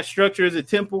 already in that structure as a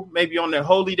temple, maybe on their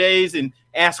holy days, and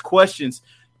ask questions,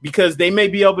 because they may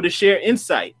be able to share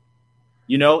insight,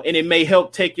 and it may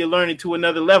help take your learning to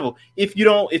another level. If you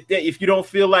don't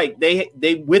feel like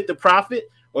they with the prophet,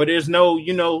 or there's no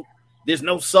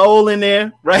soul in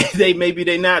there, right?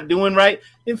 They're not doing right,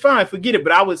 then fine, forget it.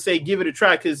 But I would say give it a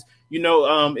try, because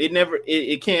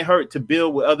it can't hurt to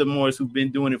build with other Moors who've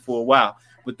been doing it for a while.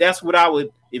 But that's what I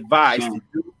would advise to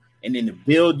do, and then to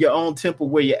build your own temple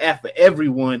where you're at for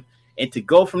everyone, and to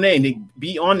go from there and to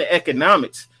be on the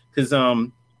economics, because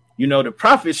the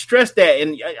prophet stressed that,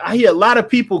 and I hear a lot of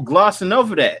people glossing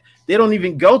over that. They don't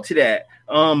even go to that.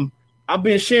 I've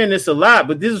been sharing this a lot,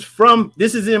 but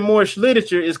this is in Moorish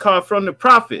literature. It's called From the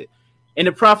Prophet. And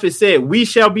the prophet said, "We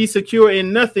shall be secure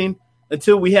in nothing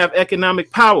until we have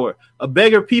economic power. A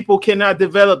beggar people cannot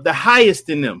develop the highest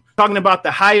in them." Talking about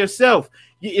the higher self.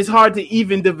 It's hard to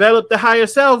even develop the higher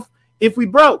self if we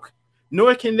broke,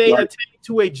 nor can they attain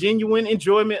to a genuine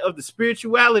enjoyment of the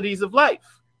spiritualities of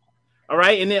life. All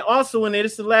right. And then also in there,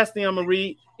 this is the last thing I'm going to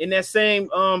read in that same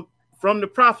From the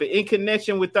Prophet. In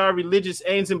connection with our religious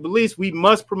aims and beliefs, we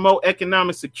must promote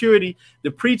economic security. The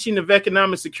preaching of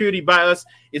economic security by us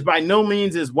is by no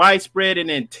means as widespread and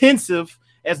intensive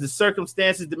as the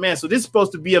circumstances demand. So this is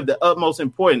supposed to be of the utmost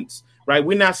importance, right?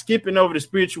 We're not skipping over the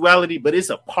spirituality, but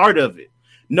it's a part of it.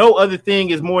 No other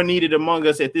thing is more needed among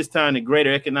us at this time than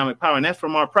greater economic power. And that's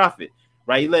from our prophet,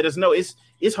 right? He let us know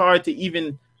it's hard to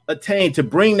even attain, to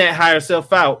bring that higher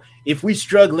self out if we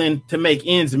struggling to make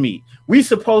ends meet. We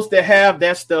supposed to have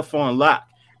that stuff on lock.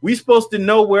 We supposed to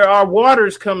know where our water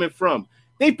is coming from.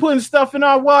 They putting stuff in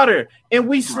our water, and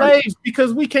we slaves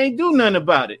because we can't do nothing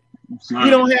about it. We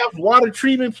don't have water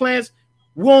treatment plants.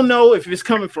 We don't know if it's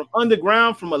coming from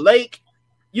underground, from a lake.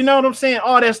 You know what I'm saying?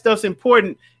 All that stuff's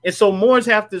important. And so Moors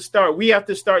we have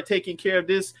to start taking care of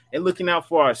this and looking out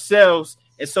for ourselves.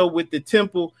 And so with the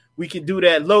temple, we can do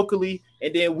that locally.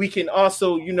 And then we can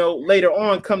also, later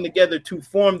on come together to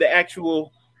form the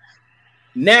actual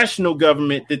national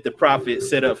government that the prophet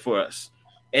set up for us.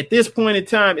 At this point in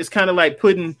time, it's kind of like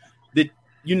putting the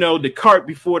cart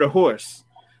before the horse.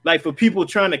 Like, for people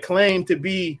trying to claim to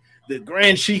be the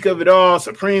Grand Sheik of it all,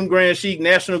 Supreme Grand Sheik,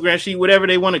 National Grand Sheik, whatever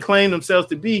they want to claim themselves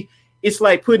to be, it's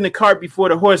like putting the cart before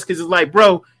the horse, because it's like,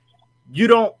 bro,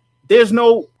 there's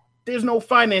no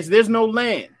finance, there's no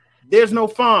land, there's no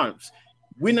farms.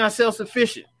 We're not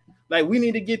self-sufficient. Like, we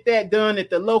need to get that done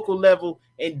at the local level,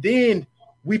 and then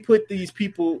we put these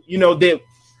people, that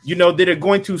are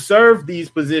going to serve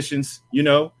these positions,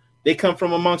 they come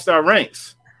from amongst our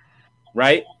ranks,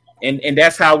 right? And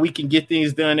that's how we can get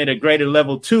things done at a greater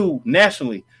level too,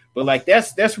 nationally. But like,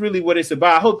 that's really what it's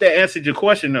about. I hope that answered your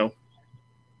question, though.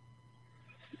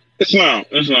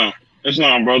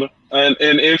 Islam, brother. And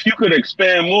if you could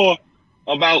expand more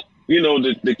about,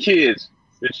 the kids,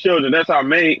 the children, that's our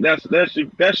main.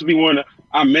 That should be one of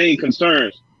our main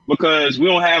concerns, because we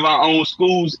don't have our own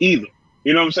schools either.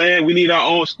 You know what I'm saying? We need our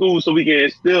own schools so we can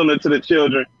instill into the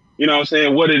children,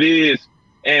 what it is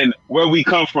and where we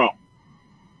come from.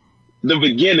 The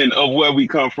beginning of where we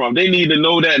come from. They need to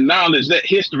know that knowledge, that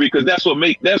history, because that's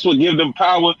what give them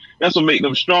power. That's what make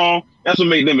them strong. That's what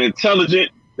make them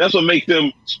intelligent. That's what make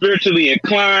them spiritually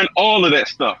inclined. All of that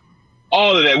stuff.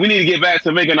 All of that. We need to get back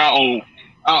to making our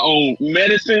own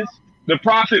medicines. The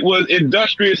prophet was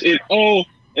industrious in all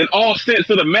sense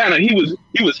of the matter. He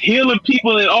was healing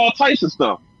people and all types of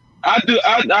stuff. I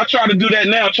try to do that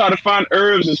now. Try to find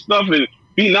herbs and stuff and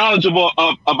be knowledgeable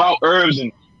about herbs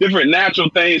and different natural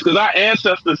things, because our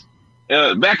ancestors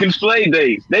back in slave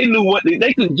days, they knew what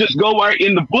they could just go right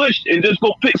in the bush and just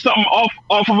go pick something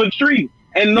off of a tree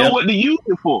and know what to use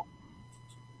it for.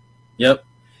 Yep.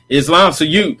 Islam. So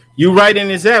you right in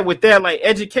is that with that, like,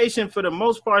 education for the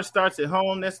most part starts at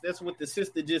home. That's what the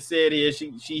sister just said here.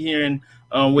 She hearing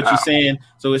what you're saying.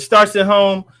 So it starts at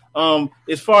home.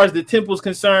 As far as the temple's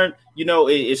concerned,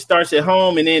 it starts at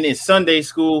home, and then it's Sunday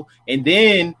school, and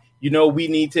then we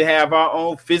need to have our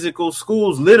own physical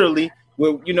schools, literally,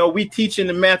 where, we teaching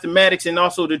the mathematics and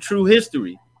also the true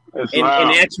history. And in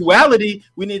actuality,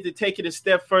 we need to take it a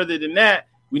step further than that.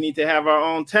 We need to have our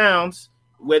own towns,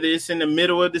 whether it's in the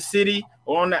middle of the city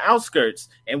or on the outskirts.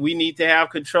 And we need to have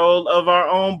control of our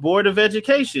own board of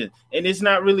education. And it's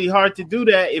not really hard to do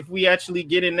that if we actually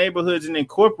get in neighborhoods and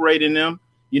incorporating them.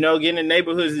 Getting in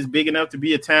neighborhoods is big enough to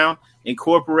be a town,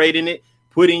 incorporating it,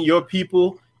 putting your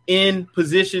people in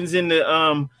positions in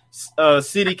the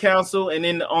city council and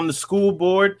then on the school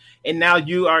board. And now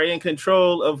you are in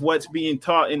control of what's being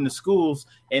taught in the schools.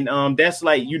 And that's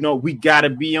like, we got to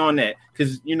be on that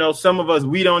because, some of us,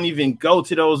 we don't even go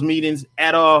to those meetings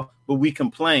at all, but we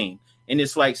complain. And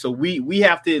it's like, so we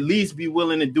have to at least be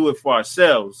willing to do it for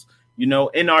ourselves,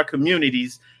 in our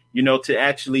communities, to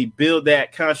actually build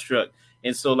that construct.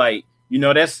 And so like,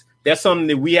 that's something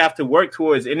that we have to work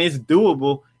towards, and it's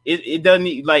doable. It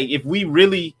doesn't, like, if we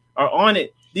really are on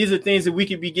it, these are things that we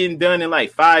could be getting done in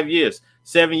like 5 years,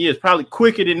 7 years, probably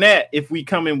quicker than that if we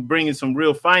come and bring in some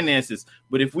real finances.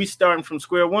 But if we starting from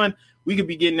square one, we could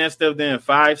be getting that stuff done in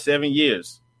 5, 7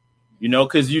 years,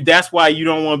 because that's why you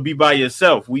don't want to be by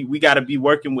yourself. We got to be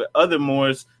working with other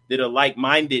Moors that are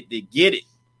like-minded, that get it,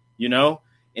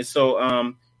 And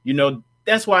so,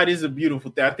 that's why it is a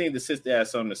beautiful thing. I think the sister has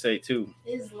something to say too.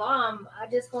 Islam, I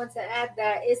just want to add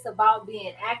that it's about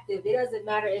being active. It doesn't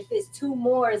matter if it's 2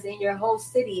 Moors in your whole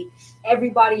city.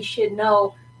 Everybody should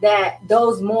know that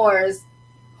those Moors,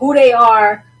 who they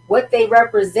are, what they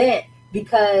represent,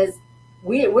 because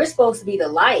we're supposed to be the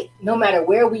light no matter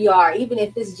where we are. Even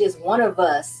if it's just one of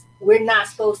us, we're not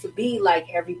supposed to be like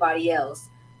everybody else.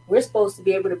 We're supposed to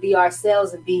be able to be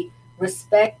ourselves and be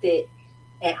respected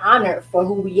and honored for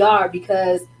who we are,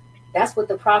 because that's what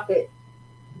the prophet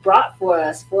brought for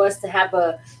us to have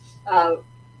a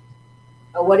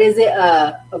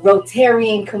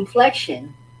Rotarian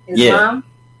complexion. Islam.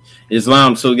 Yeah.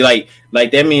 Islam. So like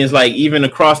that means like even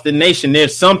across the nation,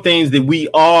 there's some things that we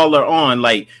all are on.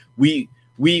 Like we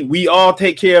all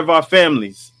take care of our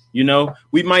families.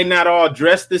 We might not all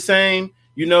dress the same.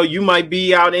 You might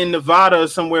be out in Nevada or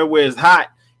somewhere where it's hot.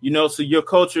 So your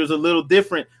culture is a little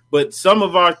different. But some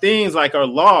of our things, like our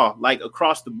law, like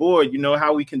across the board,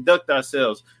 how we conduct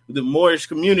ourselves. The Moorish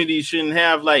community shouldn't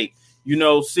have like,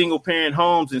 single parent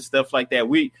homes and stuff like that.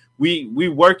 We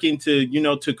working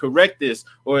to, to correct this,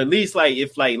 or at least like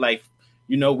if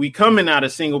we coming out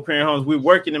of single parent homes, we're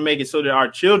working to make it so that our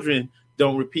children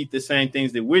don't repeat the same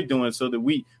things that we're doing, so that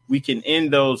we can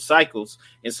end those cycles.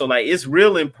 And so like it's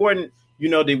real important,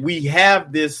 that we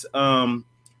have this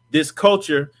this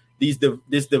culture.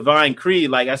 This divine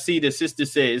creed, like I see the sister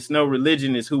said, it's no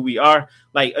religion, it's who we are.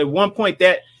 Like at one point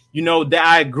that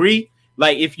I agree.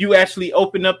 Like if you actually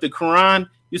open up the Quran,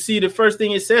 you see the first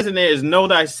thing it says in there is know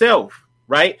thyself,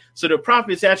 right? So the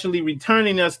prophet's actually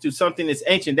returning us to something that's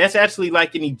ancient. That's actually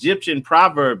like an Egyptian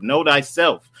proverb, know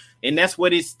thyself. And that's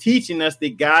what it's teaching us,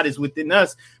 that God is within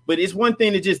us. But it's one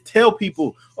thing to just tell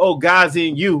people, oh, God's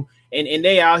in you, and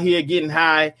they out here getting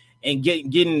high and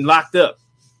getting locked up.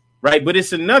 Right. But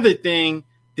it's another thing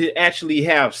to actually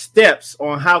have steps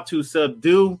on how to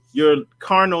subdue your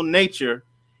carnal nature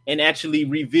and actually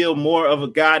reveal more of a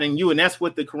God in you. And that's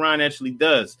what the Quran actually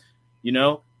does,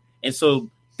 And so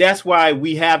that's why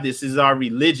we have this is our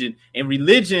religion. And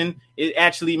religion, it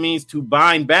actually means to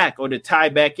bind back or to tie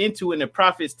back into. And the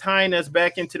prophet's tying us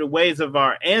back into the ways of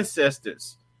our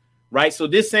ancestors. Right. So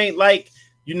this ain't like,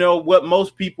 what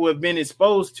most people have been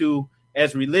exposed to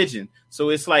as religion. So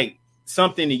it's like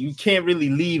something that you can't really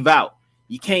leave out.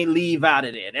 You can't leave out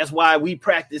of there. That's why we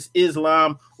practice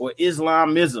Islam or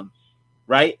Islamism,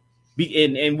 right?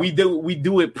 And we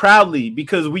do it proudly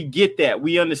because we get that.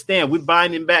 We understand. We're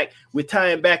binding back. We're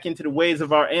tying back into the ways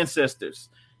of our ancestors.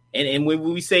 And when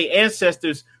we say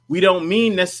ancestors, we don't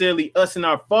mean necessarily us in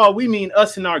our fall. We mean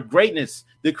us in our greatness,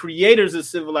 the creators of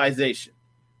civilization,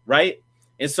 right?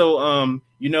 And so,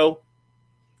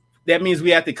 that means we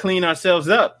have to clean ourselves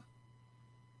up.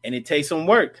 And it takes some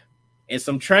work and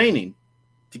some training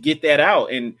to get that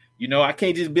out. And, I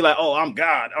can't just be like, oh, I'm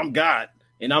God,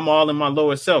 and I'm all in my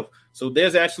lower self. So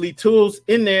there's actually tools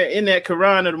in there, in that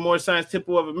Quran of the Moorish Science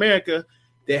Temple of America,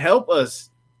 that help us,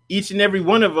 each and every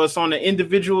one of us on an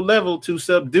individual level, to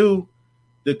subdue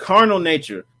the carnal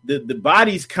nature, the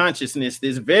body's consciousness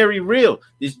that's very real.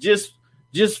 It's just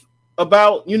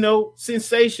about,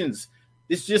 sensations.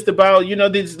 It's just about,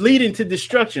 that's leading to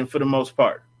destruction for the most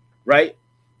part. Right.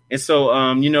 And so,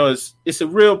 it's a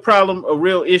real problem, a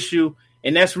real issue.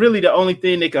 And that's really the only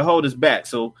thing that can hold us back.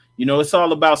 So, it's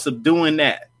all about subduing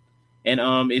that. And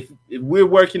if we're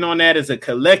working on that as a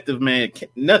collective, man,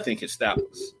 nothing can stop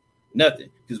us. Nothing.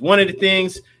 Because one of the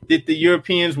things that the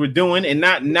Europeans were doing, and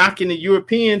not knocking the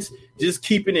Europeans, just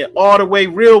keeping it all the way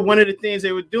real. One of the things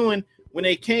they were doing when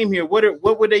they came here,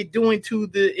 what were they doing to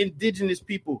the indigenous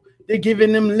people? they're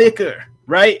giving them liquor,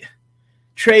 right?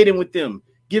 Trading with them,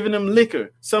 giving them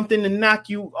liquor, something to knock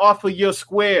you off of your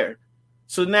square.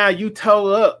 So now you toe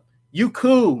up, you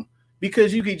cool,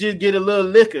 because you could just get a little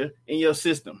liquor in your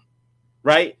system,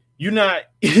 right? You're not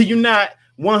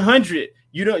 100.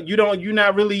 You're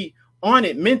not really on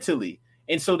it mentally.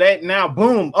 And so that now,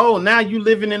 boom, oh, now you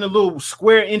living in a little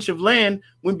square inch of land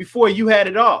when before you had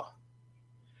it all.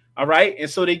 All right. And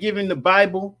so they're giving the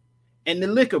Bible and the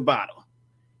liquor bottle.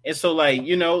 And so, like,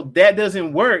 you know, that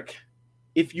doesn't work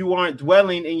if you aren't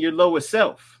dwelling in your lower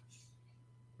self.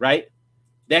 Right.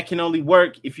 That can only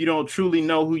work if you don't truly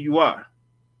know who you are.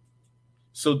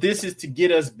 So this is to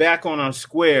get us back on our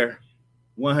square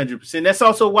 100%. That's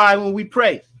also why when we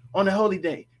pray on the holy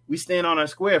day, we stand on our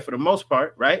square for the most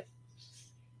part, right?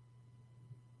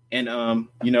 And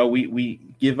you know, we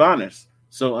give honors.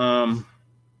 So I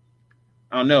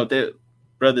don't know, that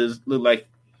brothers look like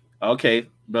okay,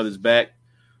 brothers back.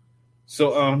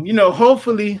 So you know,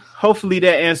 hopefully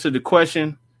that answered the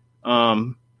question.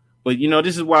 But you know,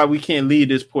 this is why we can't leave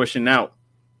this portion out,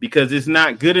 because it's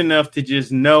not good enough to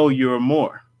just know you're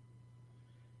more.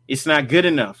 It's not good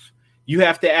enough. You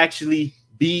have to actually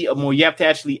be a more. You have to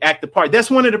actually act the part.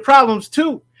 That's one of the problems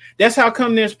too. That's how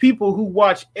come there's people who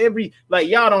watch every, like,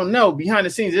 y'all don't know behind the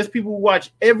scenes. There's people who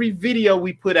watch every video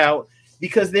we put out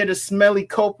because they're the smelly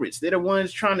culprits. They're the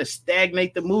ones trying to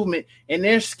stagnate the movement, and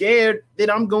they're scared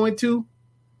that I'm going to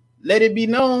let it be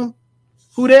known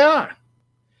who they are.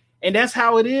 And that's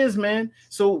how it is, man.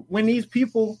 So when these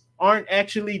people aren't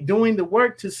actually doing the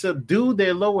work to subdue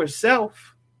their lower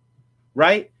self,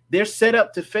 right? They're set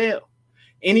up to fail.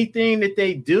 Anything that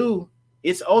they do,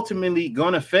 it's ultimately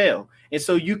going to fail. And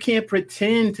so you can't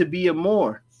pretend to be a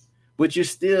Moor, but you're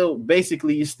still a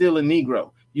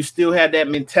Negro. You still have that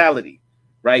mentality,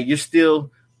 right? You're still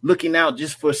looking out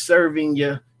just for serving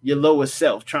your lower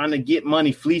self, trying to get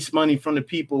money, fleece money from the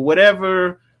people,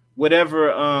 whatever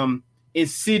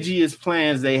insidious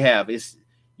plans they have. It's,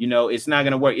 you know, it's not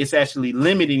going to work. It's actually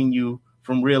limiting you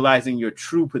from realizing your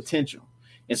true potential.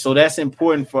 And so that's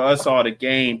important for us all to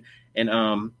gain. And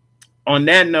on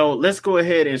that note, let's go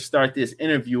ahead and start this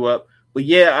interview up. But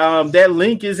yeah, that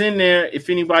link is in there if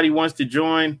anybody wants to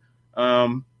join.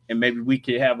 And maybe we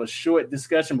could have a short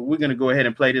discussion, but we're going to go ahead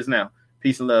and play this now.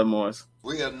 Peace and love, Morris.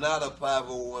 We are not a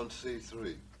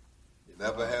 501c3.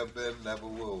 Never have been, never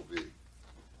will be.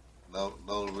 No,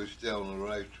 we're still on the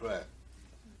right track.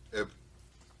 If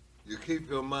you keep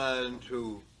your mind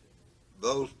to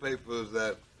those papers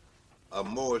that are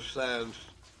more science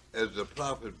as the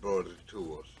prophet brought it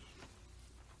to us,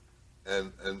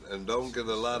 and don't get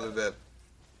a lot of that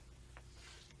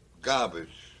garbage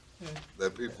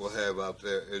that people have out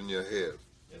there in your head.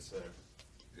 Yes, sir.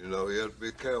 You know, you have to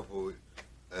be careful.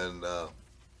 And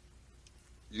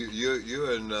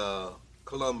you're in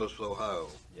Columbus, Ohio.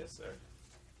 Yes, sir.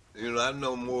 You know, I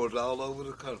know Moors all over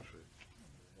the country.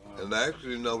 Wow. And I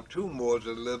actually know 2 Moors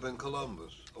that live in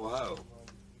Columbus, Ohio.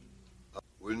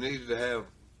 We need to have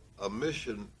a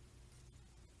mission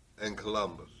in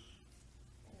Columbus.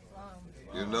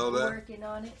 You know that? Working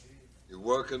on it. You're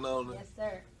working on it? Yes,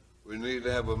 sir. We need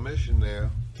to have a mission there.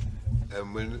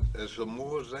 And some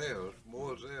Moors there.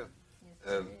 Moors there. Yes,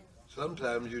 and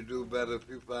sometimes you do better if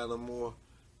you find a Moor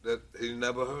that he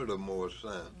never heard of Moor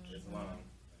science. Islam.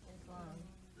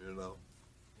 You know?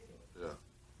 Yeah.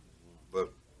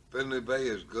 But Finley Bay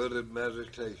is good at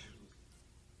meditation.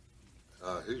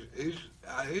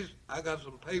 I got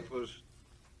some papers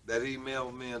that he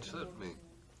emailed me and sent me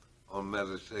on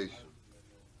meditation.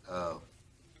 I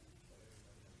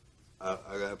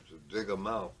have to dig them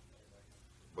out,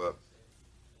 but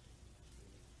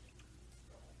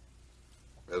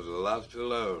there's a lot to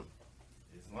learn.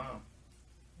 Islam.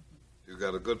 You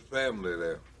got a good family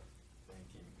there. Thank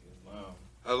you. Islam.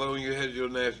 How long you had your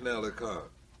nationality card?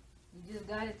 You just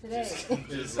got it today.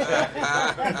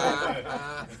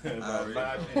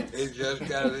 He just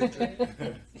got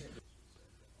it.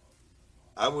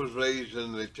 I was raised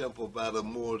in the temple by the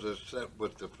Moors that sat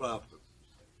with the prophet.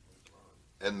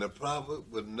 And the prophet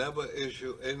would never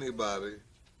issue anybody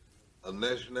a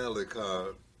nationality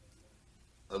card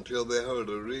until they heard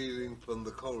a reading from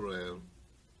the Quran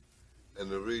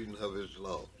and the reading of his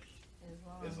laws.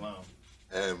 Islam.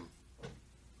 And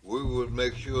we would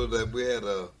make sure that we had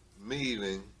a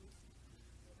meeting,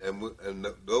 and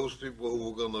those people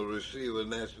who were going to receive a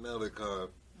nationality card,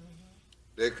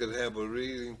 they could have a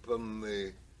reading from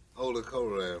the Holy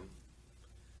Quran,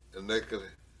 and they could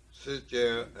sit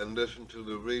there and listen to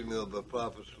the reading of the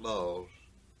prophet's laws,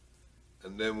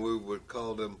 and then we would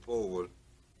call them forward,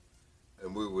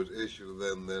 and we would issue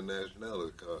them their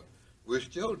nationality card. We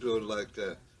still do it like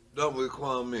that, don't we,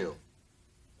 Kwame?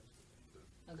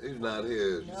 He's not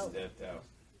here. No. Stepped out.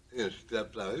 He has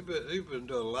stepped out. He been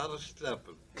doing a lot of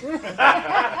stepping.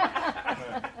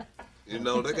 You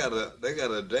know, they got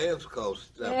a dance called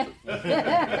stepping.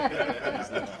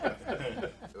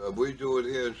 We do it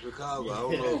here in Chicago.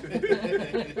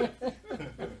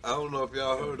 I don't know if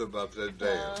y'all heard about that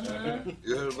dance.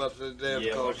 You heard about that dance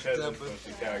called stepping? From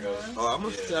Chicago. Oh, I'm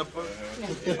a stepper.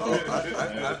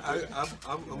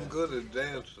 I'm good at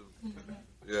dancing.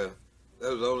 Yeah,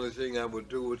 that was the only thing I would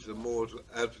do with the Moors.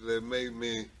 After they made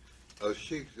me a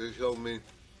sheik, they showed me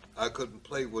I couldn't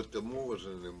play with the Moors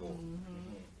anymore.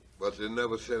 But they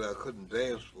never said I couldn't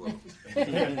dance with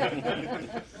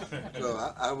them.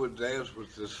 So I would dance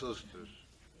with the sisters,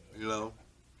 you know.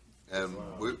 And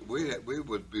we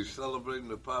would be celebrating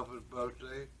the Prophet's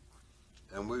birthday,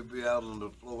 and we'd be out on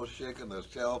the floor shaking a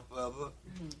tail feather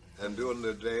and doing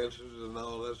the dances and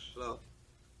all that stuff.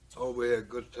 Oh, we had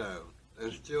good times,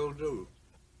 and still do.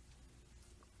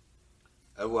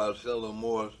 That's why I tell them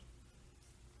more.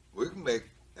 We can make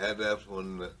adapts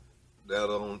when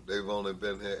they've only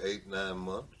been here 8-9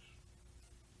 months.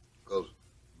 Because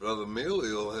Brother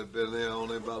Emilio had been here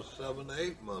only about 7 to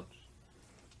 8 months.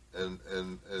 And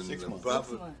 6 the months.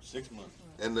 prophet 6 months.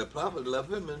 and the prophet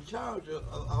left him in charge of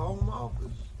a home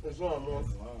office. What's wrong, man?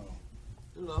 Wow.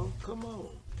 You know, come on.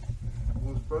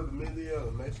 Was Brother Emilio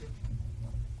a Mason?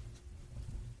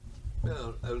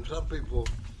 Yeah, and some people,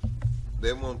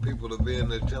 they want people to be in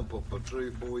the temple for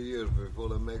 3-4 years before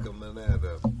they make them an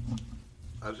adept.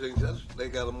 I think they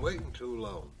got them waiting too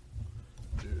long.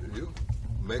 You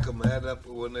make them adept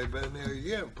when they've been there a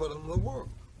year and put them to work.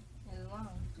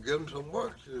 Give them some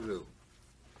work to do.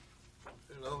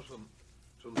 You know, some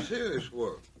serious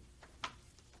work.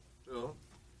 You know,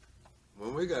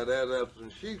 when we got adapts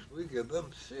and sheiks, we give them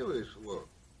serious work.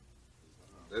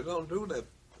 They don't do that,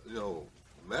 you know,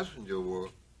 messenger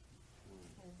work.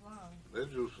 They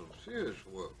do some serious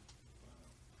work.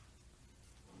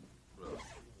 You know.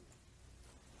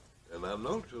 And I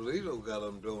know Toledo got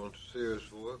them doing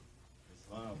serious work.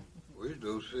 We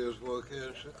do serious work here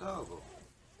in Chicago.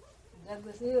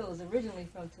 Douglas Hill is originally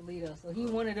from Toledo, so he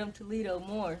one of them Toledo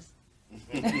Moors.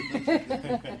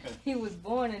 He was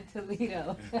born in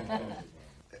Toledo.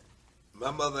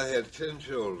 My mother had 10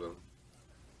 children.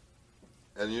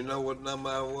 And you know what number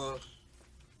I was?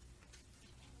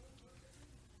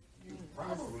 You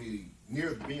probably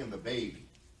near being the baby.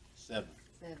 7.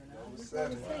 7.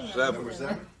 Number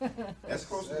 7. That's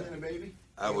close to being a baby.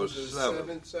 I was the 7.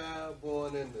 seventh child,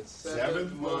 born in the Seventh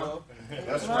seventh month.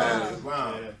 That's right,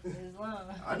 Islam.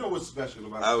 Islam. I know what's special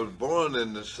about I it. was born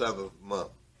in the 7th month.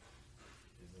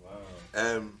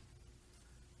 And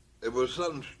it was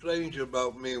something strange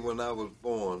about me when I was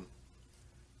born.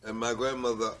 And my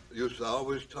grandmother used to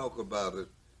always talk about it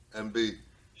and be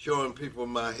showing people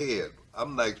my head.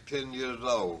 I'm like 10 years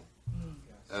old.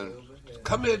 And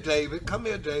come here, David, come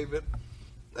here, David.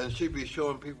 And she'd be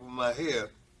showing people my hair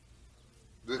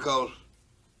because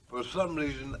for some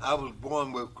reason I was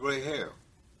born with gray hair.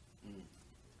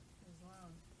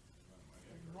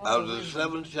 I was the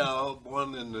 7th child,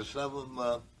 born in the 7th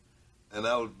month, and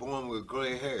I was born with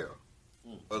gray hair.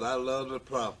 But I love the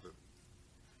prophet.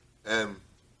 And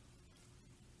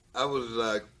I was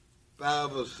like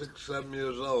 5 or 6, 7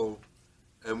 years old,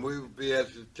 and we would be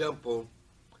at the temple,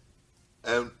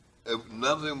 and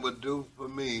nothing would do for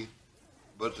me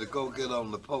but to go get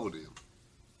on the podium.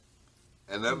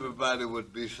 And everybody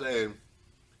would be saying,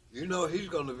 you know, he's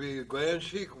going to be a Grand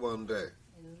Sheik one day.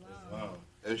 Wow.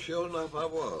 And sure enough, I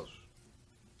was.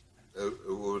 It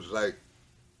was like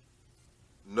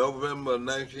November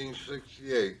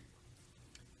 1968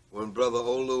 when Brother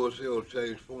O. Lewis Hill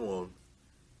changed form,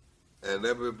 and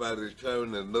everybody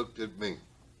turned and looked at me.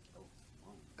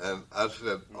 And I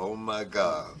said, oh my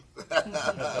God.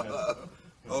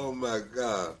 Oh my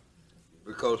God.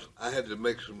 Because I had to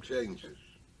make some changes,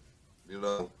 you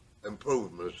know,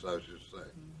 improvements, I should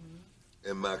say,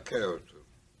 in my character.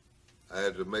 I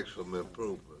had to make some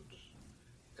improvements.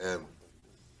 And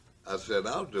I said,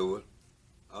 I'll do it.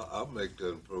 I'll make the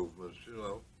improvements, you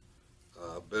know.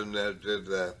 I've been there, did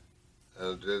that,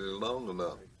 and did it long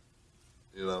enough,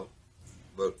 you know.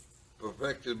 But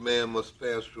perfected man must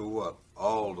pass through what?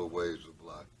 All the ways of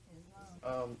life.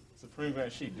 Supreme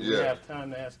Grand Sheik, do Yeah. we have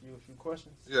time to ask you a few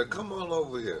questions? Yeah, come on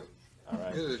over here. All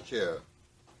right. Get a chair.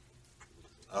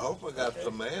 I hope I got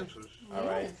some answers. All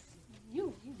right. Yes.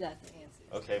 You got the answer.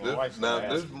 Okay, my This, wife's now,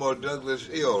 gonna this ask is more Douglas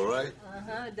Hill, right?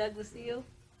 Douglas Hill.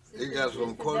 He got some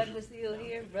Sister questions. Douglas Hill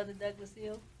here, Brother Douglas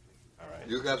Hill. All right.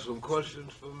 You got some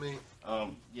questions for me?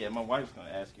 Yeah, my wife's gonna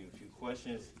ask you a few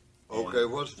questions. and Okay,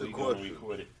 what's the we're gonna question?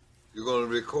 record it. You gonna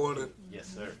record it? Yes,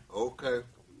 sir. Okay.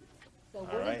 So All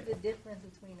what right. is the difference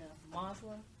between a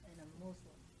Muslim and a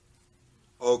Muslim?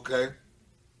 Okay.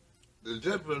 The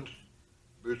difference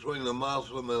between a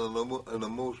Muslim and a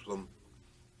Muslim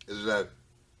is that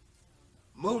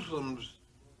Muslims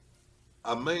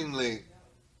are mainly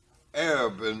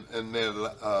Arab in their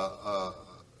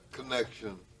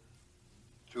connection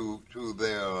to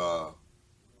their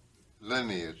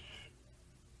lineage,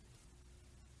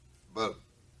 but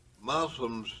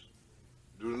Muslims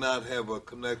do not have a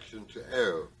connection to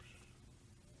Arabs.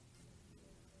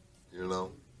 You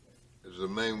know, is the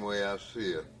main way I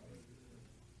see it.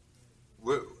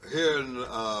 We're, here in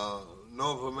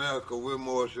North America, we're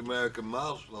Moorish American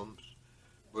Muslims,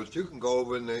 but you can go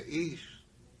over in the East,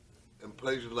 in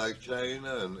places like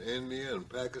China and India and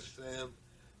Pakistan,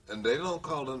 and they don't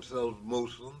call themselves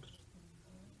Muslims.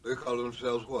 They call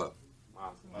themselves what?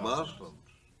 Muslims.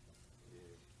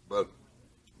 But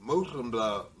Muslims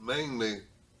are mainly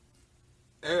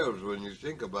Arabs when you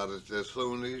think about it. They're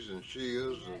Sunnis and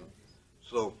Shias and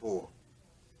so forth.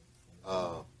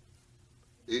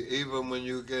 Even when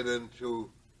you get into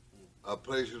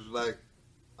places like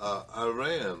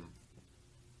Iran,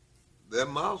 they're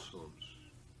Muslims.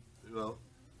 You know,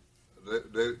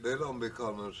 they don't be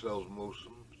calling themselves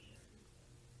Muslims.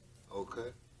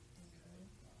 Okay,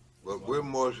 but we're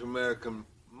Moorish American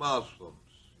Muslims,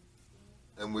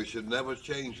 and we should never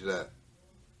change that.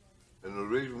 And the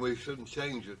reason we shouldn't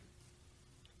change it,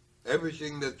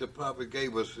 everything that the Prophet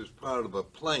gave us is part of a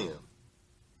plan.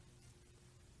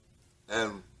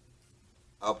 And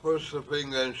our first Supreme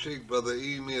Grand Sheikh, Brother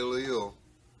Emil Eel,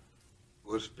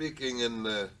 was speaking in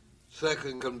the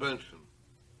second convention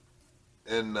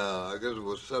in, I guess it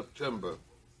was September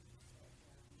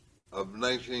of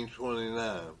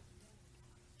 1929.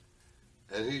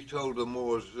 And he told the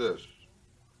Moors this.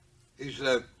 He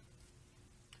said,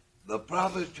 the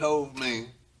Prophet told me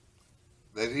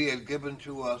that he had given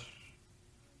to us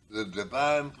the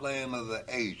divine plan of the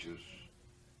ages,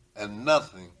 and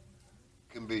nothing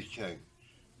can be changed.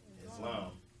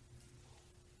 Islam.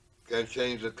 Can't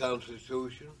change the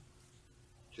Constitution,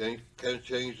 can't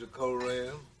change the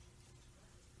Koran.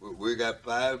 We got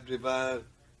 5 divine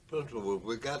principles.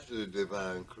 We got the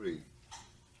divine creed.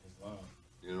 Islam.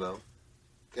 You know,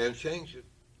 can't change it.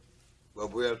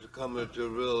 But we have to come into a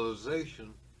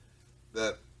realization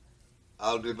that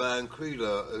our divine creed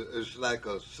is like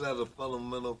a set of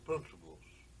fundamental principles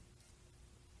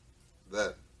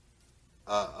that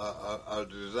are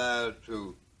desired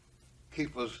to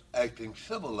keep us acting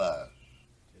civilized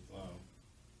Islam.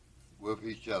 with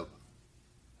each other.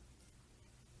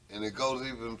 And it goes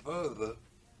even further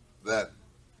that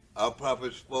our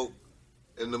prophet spoke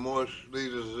in the Moorish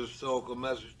Leaders' Historical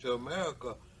Message to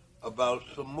America about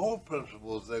some more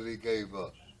principles that he gave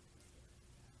us.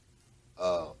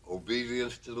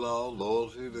 Obedience to law,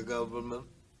 loyalty to government,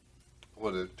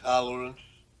 tolerance,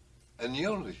 and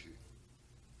unity.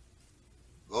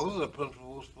 Those are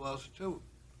principles for us too,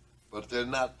 but they're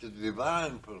not the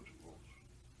divine principles.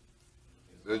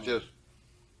 They're just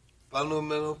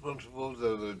fundamental principles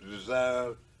that are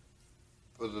desired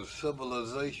for the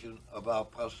civilization of our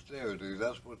posterity.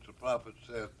 That's what the prophet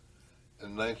said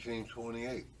in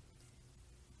 1928.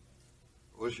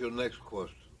 What's your next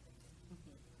question?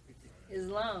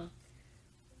 Islam.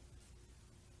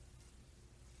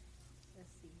 Let's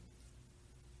see.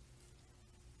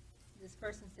 This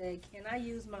person said, can I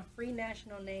use my free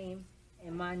national name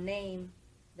and my name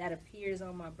that appears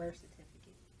on my birth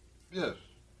certificate? Yes.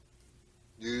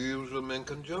 You use them in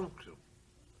conjunction.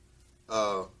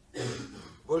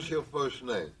 What's your first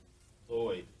name?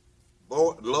 Lloyd.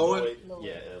 Lloyd?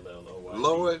 Yeah, L-L-O-Y-D.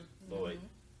 Lloyd? Lloyd.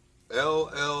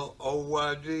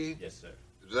 L-L-O-Y-D? Yes, sir.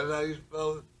 Is that how you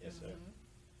spell it? Yes, sir.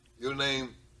 Your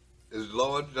name is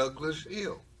Lord Douglas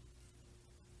Eel.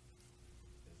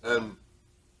 And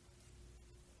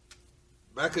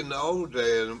back in the old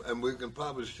day, and we can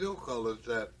probably still call it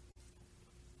that,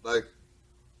 like,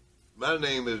 my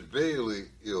name is Bailey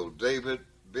Eel, David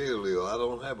Bailey Eel. I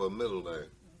don't have a middle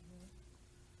name.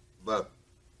 But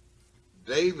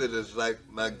David is like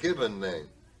my given name.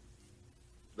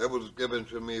 That was given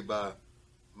to me by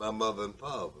my mother and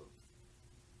father.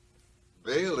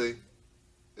 Bailey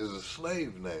is a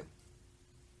slave name.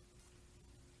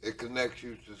 It connects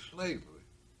you to slavery.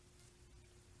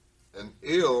 And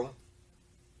Eel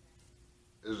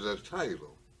is a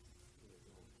title.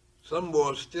 Some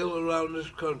more still around this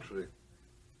country.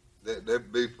 They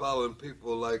be following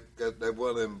people like that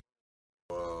one in,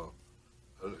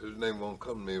 his name won't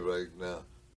come to me right now.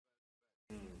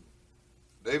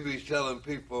 They be telling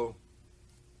people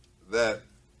that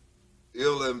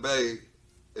Eel and Bay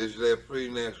is their free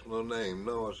national name.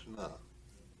 No, it's not.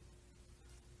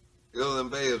 Ilm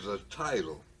Bey is a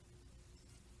title.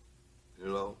 You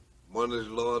know, one is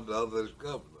Lord, the other is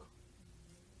governor.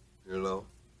 You know,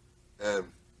 and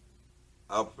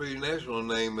our pre-national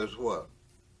name is what?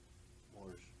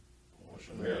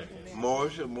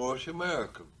 Moorish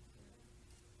American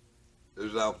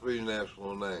is our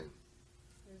pre-national name.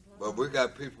 But we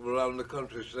got people around the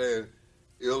country saying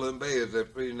Ilm Bey is their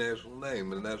pre-national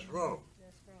name, and that's wrong.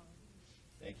 That's wrong.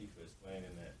 Thank you for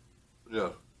explaining that. Yeah,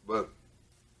 but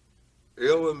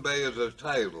Ilm Bey is a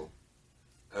title,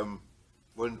 and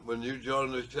when you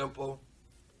join the temple,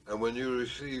 and when you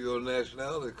receive your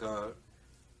nationality card,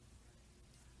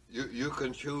 you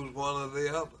can choose one or the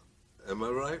other. Am I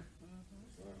right?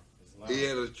 Islam. He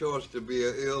had a choice to be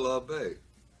an Il or Bey,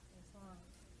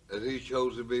 and he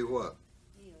chose to be what?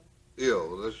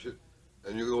 Il. That's it.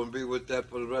 And you're going to be with that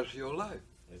for the rest of your life.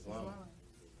 Islam.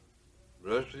 The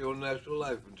rest of your natural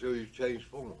life until you change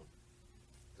form.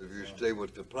 If you stay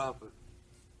with the prophet,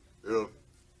 it'll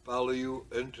follow you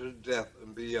into death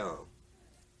and beyond.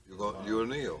 You're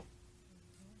an Il.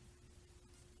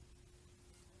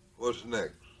 What's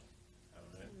next?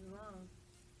 Islam.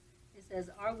 It says,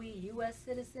 are we U.S.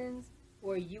 citizens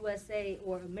or USA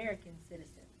or American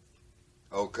citizens?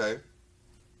 Okay.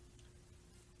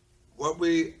 What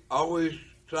we always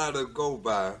try to go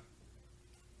by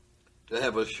to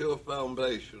have a sure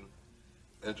foundation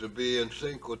and to be in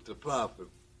sync with the prophet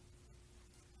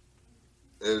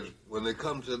is when it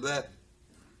comes to that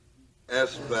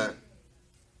aspect,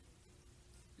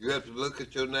 you have to look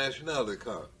at your nationality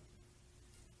card.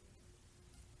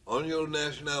 On your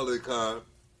nationality card,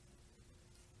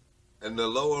 in the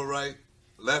lower right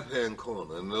left-hand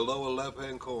corner,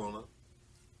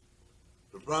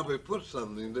 the prophet put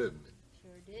something, didn't he?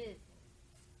 Sure did.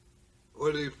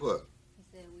 What did he put? He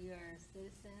said we are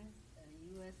citizens of the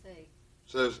USA.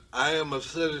 Says, I am a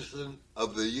citizen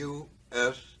of the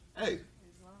USA. Islam.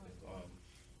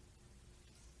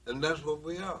 And that's what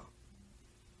we are.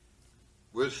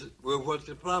 We're what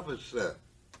the prophet said.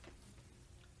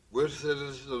 We're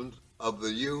citizens of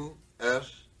the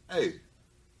USA.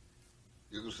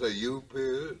 You can say U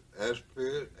period, S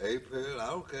period, A period. I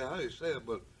don't care how you say it,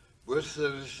 but we're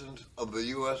citizens of the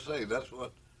USA. That's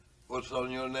what's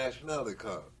on your nationality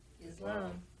card.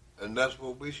 Islam. And that's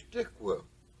what we stick with.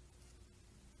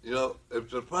 You know, if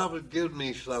the prophet gives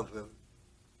me something,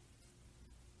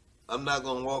 I'm not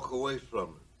going to walk away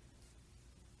from it.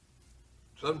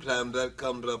 Sometimes that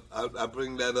comes up, I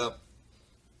bring that up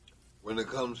when it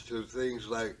comes to things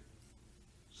like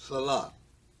salat.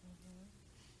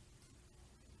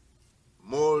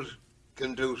 Moors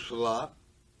can do salat.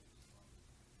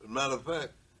 As a matter of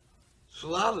fact,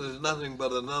 salat is nothing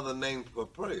but another name for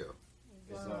prayer.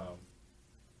 Islam.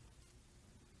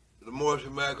 The Moorish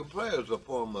American prayer is a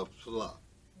form of salat.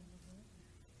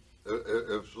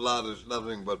 If salat is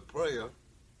nothing but prayer,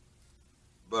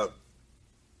 but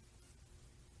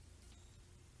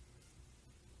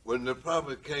when the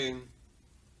prophet came,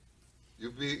 you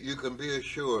can be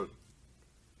assured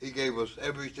he gave us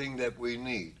everything that we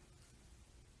need.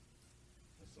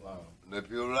 Islam. And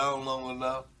if you're around long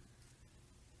enough,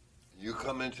 you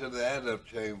come into the adab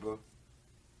chamber,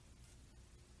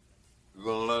 you're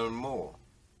going to learn more.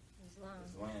 Islam.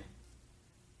 Islam.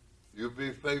 You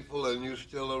be faithful and you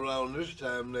still around this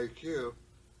time next year,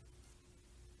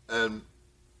 and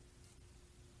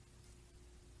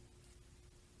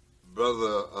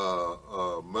Brother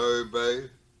Murray Bey,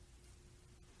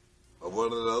 or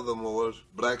one of the other Moors,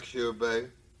 Blackshear Bey,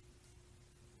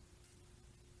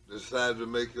 decide to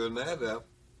make you an adab,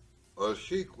 or a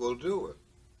sheik will do it.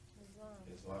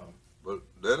 Islam. But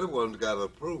they're the ones got to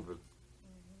prove it.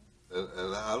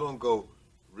 And I don't go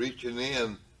reaching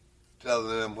in,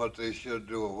 telling them what they should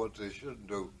do or what they shouldn't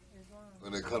do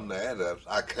when they come to adabs.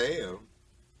 I can.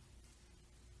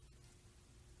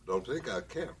 Don't think I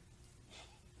can.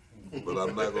 But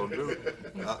I'm not going to do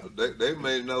it. They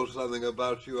may know something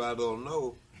about you I don't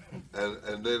know,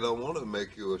 and they don't want to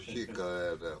make you a sheik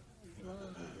or adab.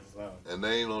 Islam. And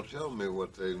they ain't going to tell me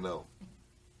what they know,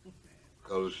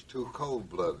 because it's too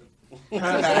cold-blooded. You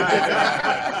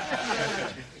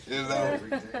know?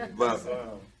 But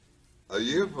Islam. a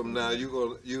year from now,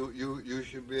 you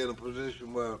should be in a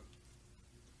position where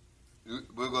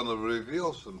we're going to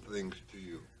reveal some things to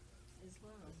you.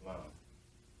 Islam.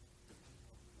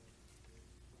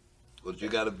 But you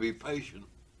got to be patient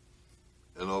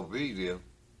and obedient,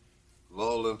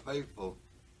 loyal and faithful,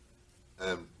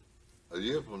 and a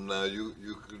year from now you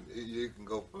can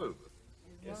go further.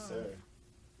 Yes, sir.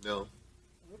 You know,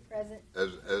 We're present. as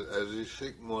you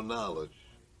seek more knowledge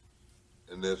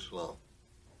in Islam.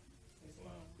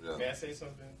 Islam. Yeah. May I say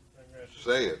something?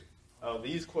 Say it.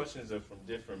 These questions are from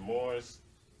different Moors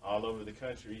all over the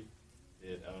country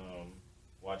that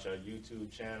watch our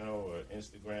YouTube channel or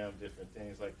Instagram, different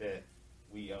things like that.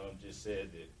 We just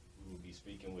said that we will be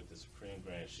speaking with the Supreme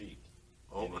Grand Sheik.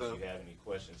 And if Okay. you have any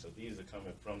questions, so these are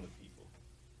coming from the people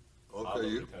all Okay, over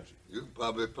you the country. you can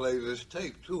probably play this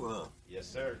tape too, huh? Yes,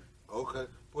 sir. Okay.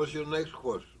 What's your next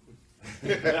question?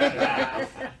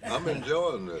 I'm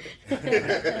enjoying this.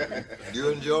 You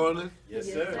enjoying it? Yes,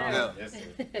 Yes, sir. sir. Yeah. Yes,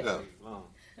 sir. Yeah.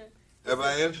 Have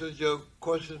I answered your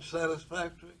question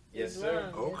satisfactory? Yes, sir.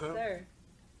 Islam, Okay. Yes, sir.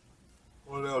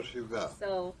 What else you got?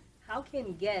 So, how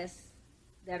can guests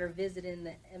that are visiting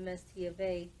the MST of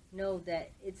A know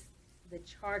that it's the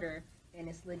charter and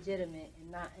it's legitimate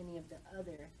and not any of the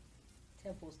other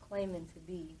temples claiming to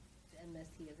be the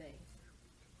MST of A?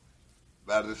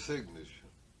 By the signature.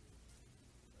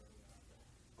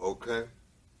 Okay.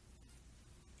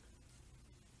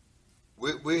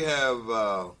 We have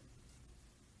a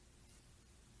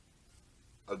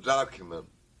document,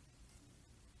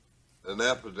 an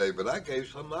affidavit. I gave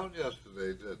some out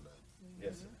yesterday, didn't I?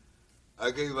 Yes, sir.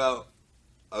 I gave out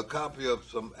a copy of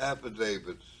some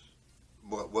affidavits,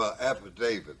 well,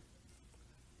 affidavit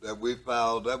that we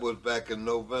filed. That was back in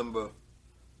November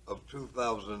of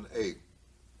 2008.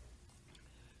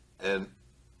 And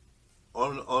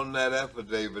on that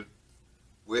affidavit,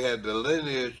 we had the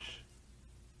lineage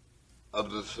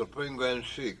of the Supreme Grand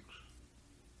Sheiks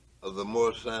of the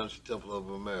Moorish Science Temple of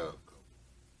America.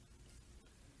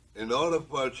 In order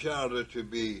for a charter to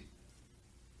be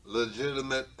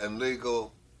legitimate and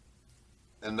legal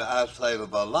in the eyesight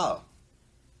of Allah,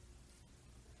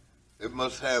 it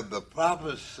must have the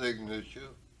proper signature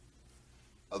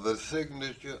of the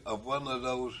signature of one of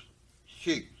those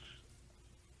sheiks,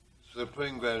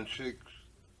 Supreme Grand Sheiks,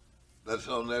 that's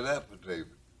on that affidavit.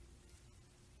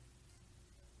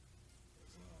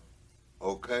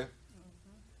 Okay?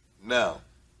 Now,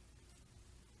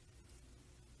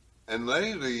 in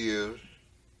later years,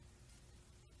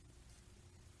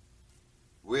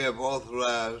 we have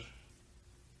authorized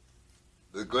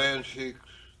the Grand Sheiks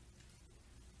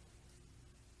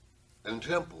and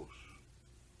temples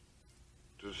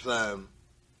to sign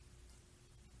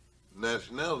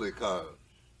nationality cards,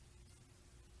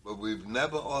 but we've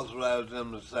never authorized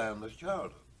them to sign the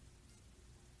charter.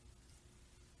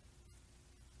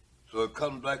 So it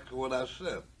comes back to what I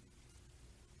said.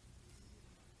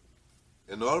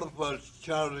 In order for a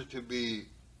charter to be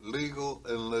legal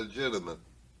and legitimate,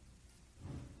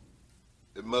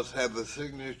 it must have the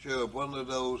signature of one of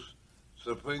those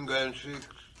Supreme Grand Sheiks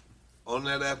on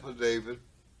that affidavit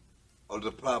or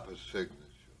the proper signature.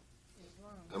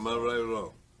 Am I right or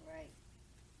wrong? Right.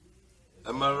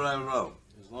 Am I right or wrong?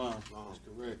 Islam is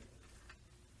correct.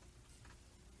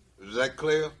 Is that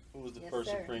clear? Who was the Yes, first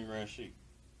sir. Supreme Grand Sheik?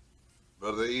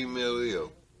 Brother Emilio.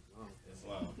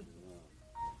 Islam.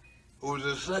 Who was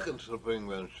the second Supreme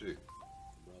Grand Sheik?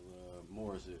 Brother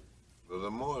Morris Hill.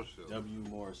 Brother Morrison. W.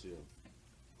 Morris Hill.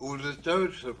 Who was the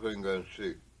third Supreme Grand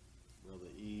Sheik? Brother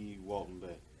E. Walton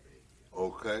Bay.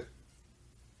 Okay.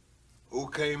 Who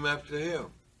came after him?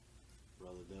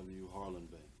 Brother W. Harlan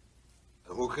Bay.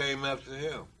 And who came after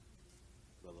him?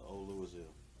 Brother O. Lewis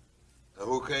Hill. And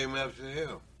who came after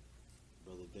him?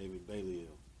 Brother David Bailey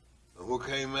Hill. And who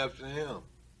came after him?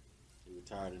 He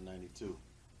retired in 92.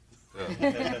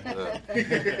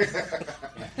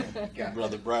 Yeah.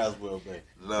 Brother Braswell Bay.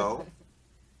 No.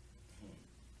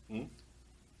 Hmm?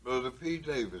 Brother P.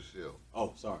 Davis Hill.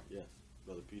 Oh, sorry, yes.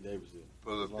 Brother P. Davis Hill.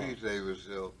 Brother P. Davis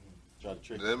Hill. Try to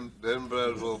trick Then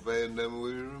Braswell Bay, and then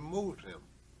we removed him.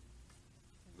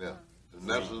 Yeah. And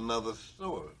that's another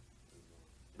story.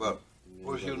 But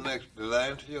what's your next? Did I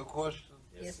answer your question?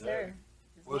 Yes, sir.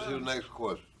 What's your Islam. next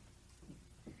question?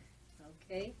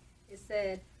 Okay. It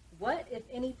said, what, if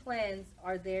any, plans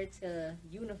are there to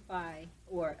unify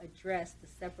or address the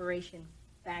separation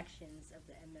factions of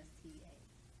the MSTA?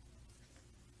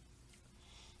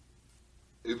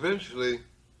 Eventually,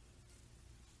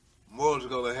 Moore's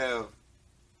going to have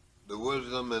the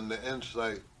wisdom and the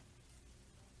insight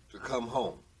to come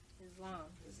home. Islam.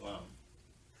 Islam.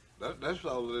 That's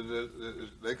all it is.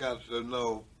 They got to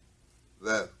know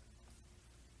that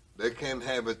they can't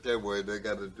have it their way. They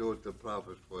got to do it the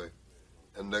Prophet's way.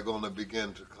 And they're going to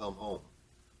begin to come home.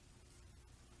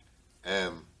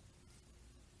 And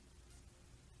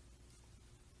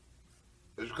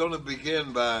it's going to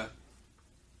begin by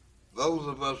those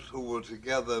of us who were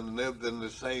together and lived in the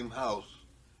same house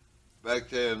back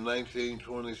there in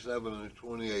 1927 and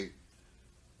 28,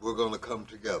 we're going to come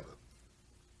together.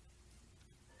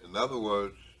 In other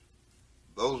words,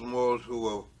 those Moors who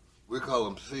were, we call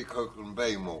them Sea Kirkland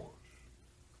Bay Moors.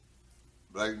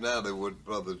 Right now they're with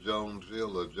Brother Jones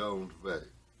Hill or Jones Bay.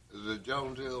 Is it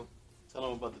Jones Hill? Tell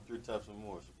them about the 3 types of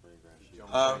Moors, Supreme Grand Chief.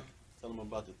 Huh? Tell them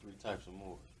about the 3 types of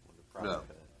Moors when the prophet No.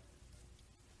 passed.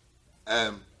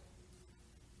 And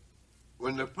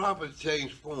when the prophet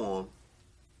changed form,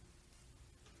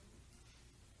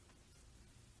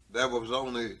 there was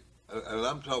only, and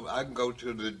I'm talking, I can go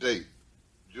to the date,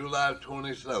 July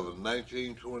 27,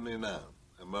 1929.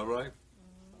 Am I right?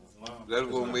 That's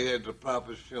when we had the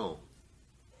prophet shown.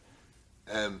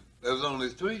 And there's only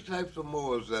 3 types of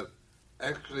Moors that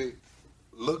actually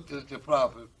looked at the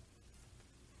prophet,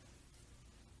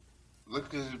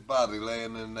 looked at his body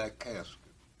laying in that casket.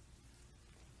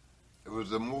 It was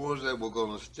the Moors that were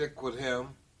going to stick with him,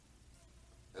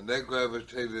 and they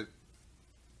gravitated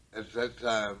at that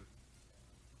time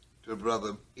to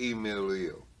Brother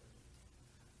Emilio.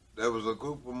 There was a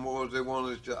group of Moors, they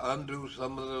wanted to undo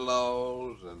some of the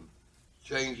laws and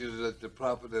changes that the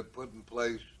prophet had put in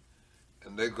place,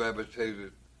 and they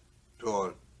gravitated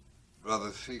toward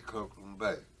Brother C. Kirkland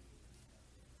Bay,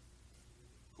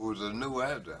 who was a new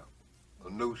Adam, a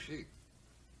new sheep.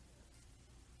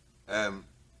 And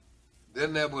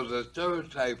then there was a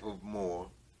third type of Moor.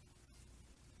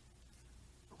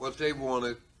 What they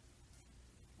wanted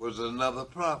was another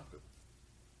prophet.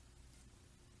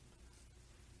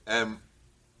 And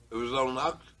it was on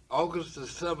August the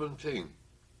 17th,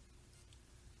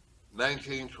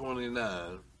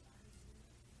 1929,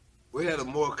 we had a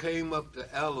Moor came up the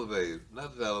elevator,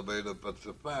 not the elevator, but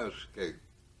the fire escape,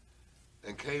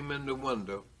 and came in the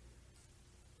window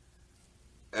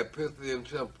at Pythian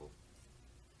Temple.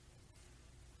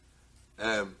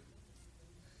 And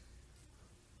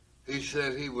he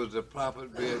said he was the prophet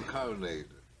reincarnated,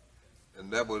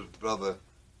 and that was Brother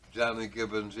Johnny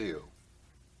Gibbons Hill.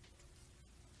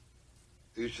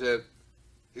 He said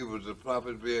he was the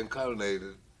prophet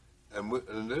reincarnated, and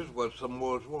this is what some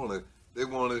Moors wanted. They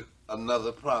wanted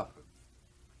another prophet.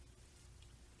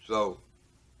 So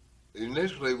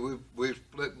initially we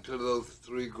split into those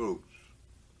 3 groups.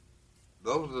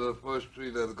 Those are the first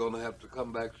 3 that are going to have to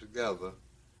come back together,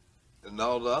 and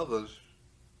all the others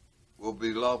will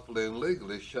be lawfully and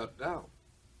legally shut down.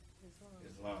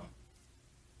 Islam.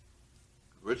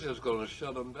 We're just going to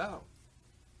shut them down,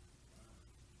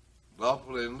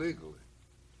 lawfully and legally.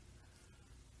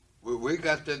 We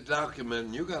got that document,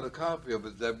 and you got a copy of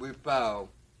it, that we filed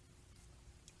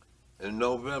in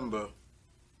November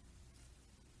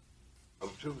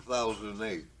of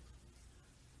 2008.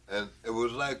 And it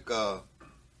was like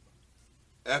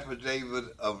affidavit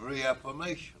of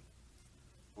reaffirmation,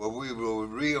 where we were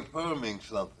reaffirming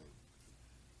something.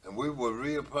 And we were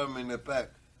reaffirming the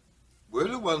fact, we're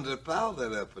the ones that filed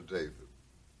that affidavit.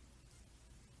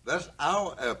 That's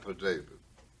our affidavit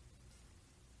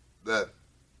that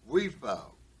we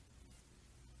filed.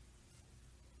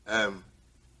 And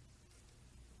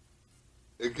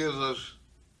it gives us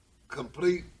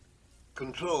complete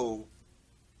control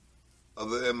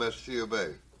of the MST of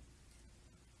A.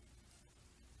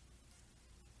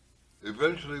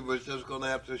 Eventually, we're just going to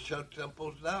have to shut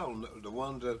temples down. The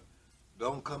ones that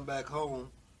don't come back home,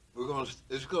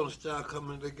 it's going to start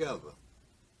coming together.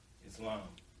 Islam.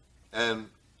 And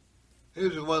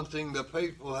here's the one thing the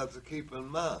faithful have to keep in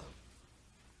mind.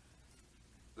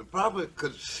 The prophet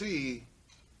could see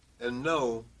and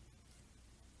know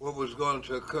what was going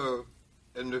to occur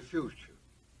in the future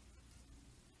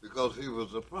because he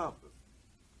was a prophet.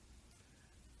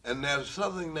 And there's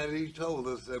something that he told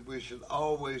us that we should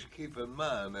always keep in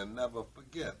mind and never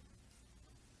forget.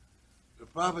 The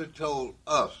prophet told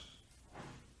us,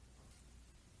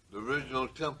 the original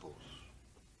temples,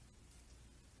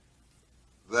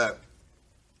 that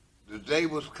the day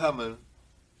was coming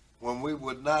when we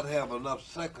would not have enough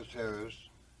secretaries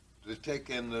to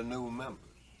take in the new members.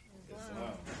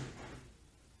 Islam.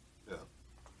 Yeah.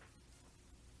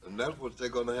 And that's what they're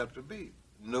going to have to be,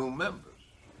 new members.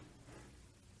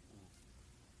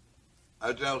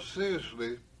 I doubt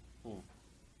seriously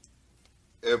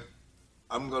if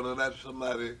I'm going to let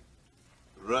somebody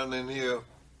run in here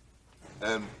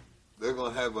and they're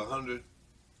going to have 100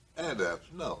 adepts.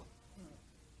 No.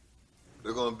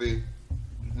 They're going to be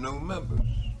new members.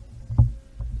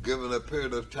 Given a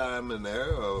period of time in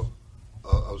there or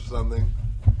something,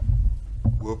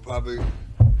 we'll probably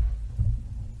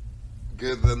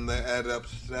give them their adept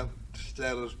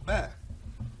status back.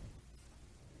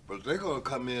 But they're going to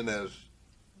come in as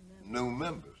new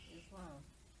members,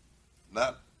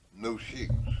 not new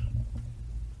sheiks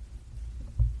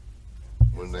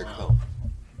when they come.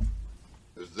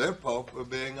 It's their fault for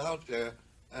being out there,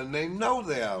 and they know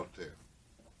they're out there.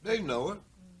 They know it,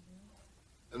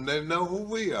 and they know who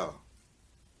we are.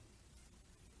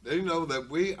 They know that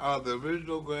we are the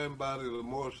original grand body of the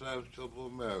Moorish Science Temple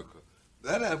of America.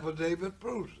 That affidavit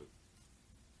proves it.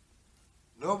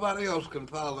 Nobody else can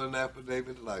file an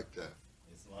affidavit like that.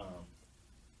 Islam.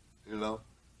 You know,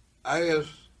 I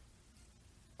asked,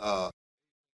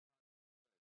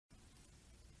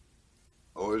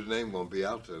 his name gonna be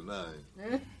out there now.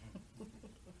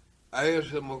 I asked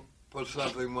him for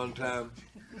something one time.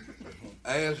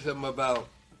 I asked him about,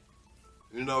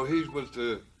 he's with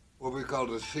the, what we call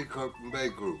the C. Kirkland Bay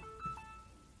Group.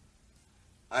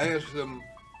 I asked him,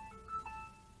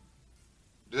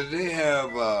 did they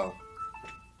have a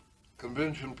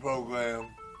convention program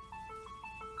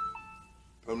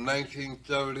from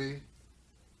 1930,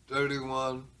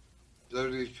 31,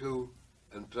 32,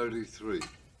 and 33?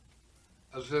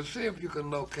 I said, see if you can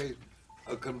locate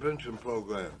a convention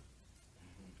program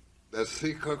that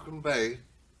C. Kirkland Bay,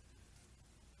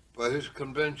 for his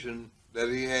convention that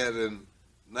he had in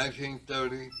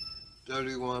 1930,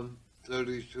 31,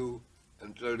 32,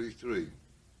 and 33.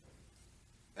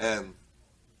 And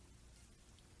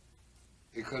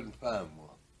he couldn't find one,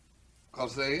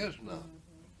 because there is none.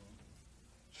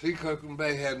 C. Kirkland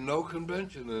Bay had no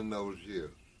convention in those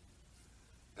years.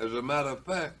 As a matter of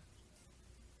fact,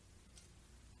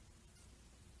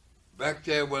 back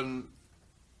there when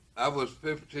I was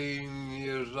 15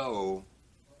 years old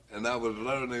and I was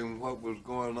learning what was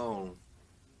going on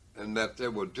and that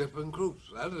there were different groups.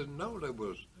 I didn't know there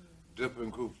was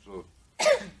different groups of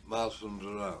Muslims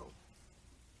around.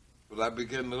 But I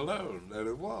began to learn that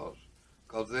it was,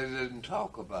 because they didn't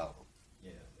talk about them.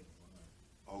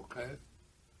 Yeah. Okay?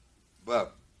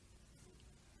 But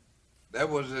there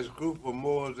was this group of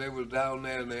Moors, they were down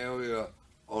there in the area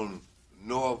on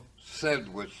North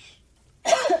Sedgwick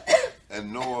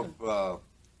and North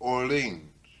Orleans.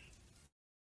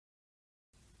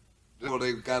 So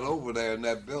they got over there in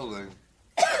that building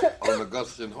on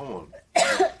Augustine Horn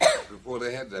before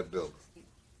they had that building.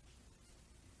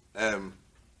 And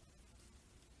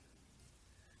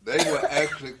they were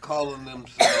actually calling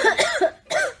themselves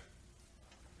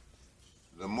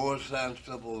the Moorish Science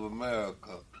Temple of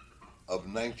America of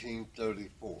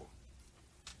 1934.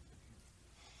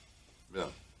 Yeah.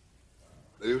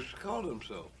 They used to call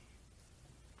themselves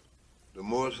the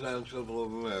Moorish Science Temple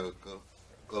of America,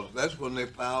 because that's when they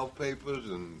filed papers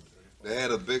and they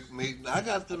had a big meeting. I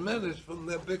got the minutes from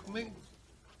that big meeting.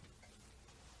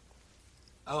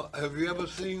 Have you ever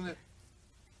seen it?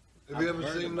 Have you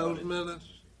ever seen those minutes?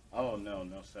 Oh, no,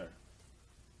 sir.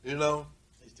 You know?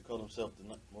 They used to call themselves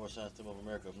the Moorish Science Temple of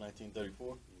America of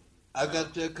 1934. I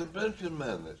got their convention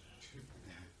minutes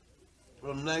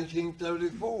from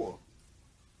 1934.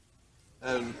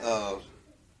 And,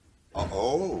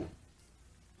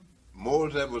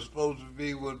 Moors that was supposed to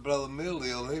be with Brother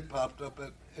Millio, they popped up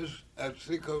at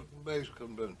C. Kirkland Bay's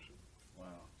convention. Wow.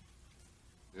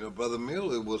 You know, Brother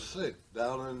Millio was sick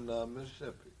down in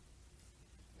Mississippi.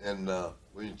 And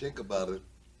when you think about it,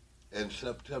 in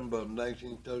September of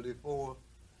 1934,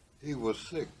 he was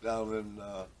sick down in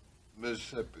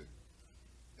Mississippi.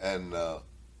 And the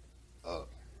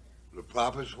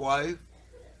prophet's wife,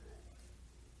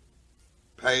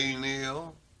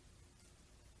 Payneal,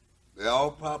 they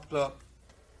all popped up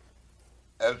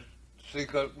at C.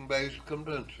 Kirkland Bay's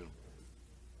convention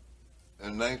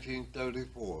in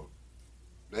 1934.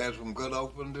 They had some good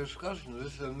open discussions.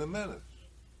 This is in the minutes.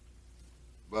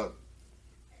 But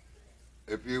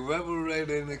if you've ever read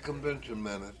any convention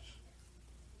minutes,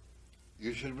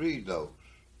 you should read those.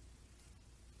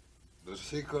 The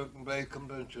C. Kirkland Bay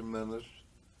Convention minutes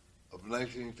of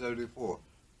 1934.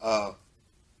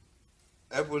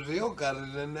 Edward Hill got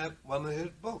it in one of his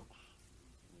books.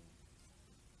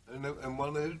 In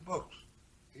one of his books,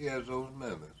 he has those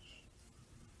minutes.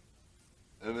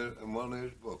 In one of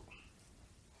his books.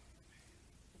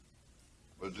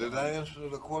 But did I answer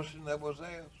the question that was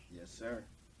asked? Yes, sir.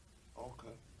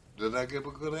 Okay. Did I give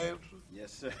a good answer?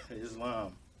 Yes, sir.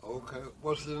 Islam. Okay.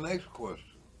 What's the next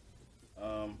question?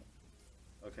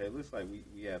 Okay, it looks like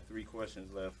we have 3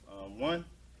 questions left. One,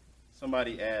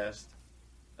 somebody asked,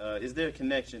 is there a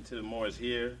connection to the Moors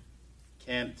here,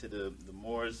 to the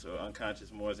Moors or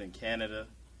unconscious Moors in Canada,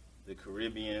 the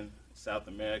Caribbean, South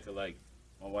America, like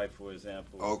my wife, for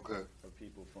example, okay, or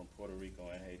people from Puerto Rico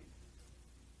and Haiti?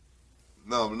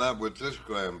 No, not with this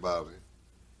grand body,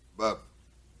 but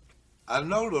I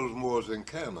know those Moors in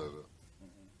Canada.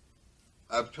 Mm-hmm.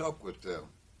 I've talked with them,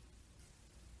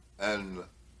 and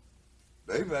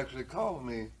they've actually called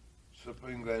me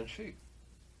Supreme Grand Chief.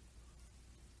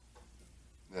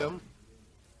 Yeah.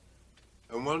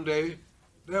 And one day,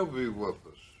 they'll be with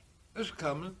us. It's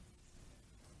coming.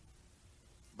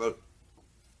 But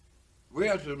we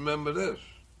have to remember this.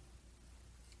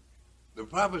 The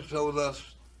prophet told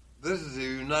us this is the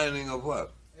uniting of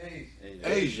what?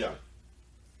 Asia.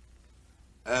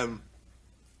 And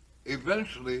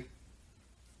eventually,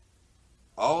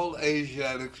 all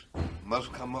Asiatics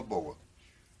must come aboard.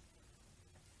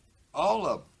 All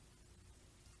of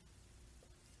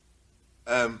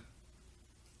them.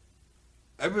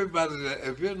 Everybody,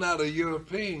 if you're not a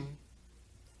European,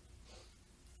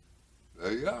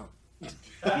 there you are.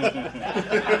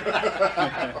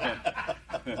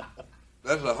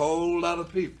 That's a whole lot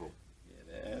of people. Yeah,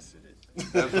 that answered it.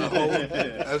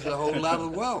 That's a whole lot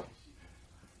of wealth.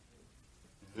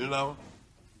 You know,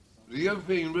 the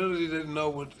Europeans really didn't know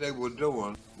what they were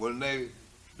doing when they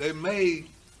made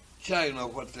China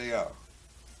what they are.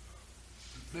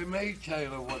 They made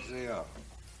China what they are.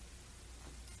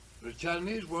 The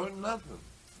Chinese weren't nothing.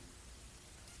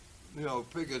 You know,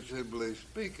 figuratively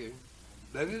speaking,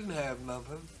 they didn't have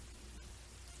nothing.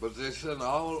 But they sent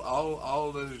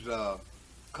all these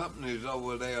companies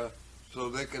over there so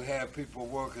they could have people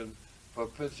working for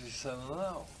 50 cents an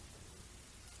hour.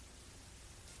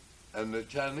 And the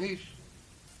Chinese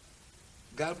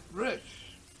got rich.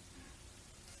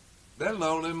 They're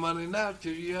loaning money now to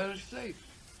the United States.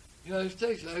 The United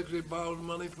States actually borrowed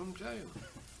money from China.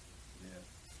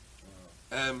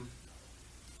 And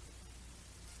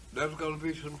there's going to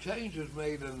be some changes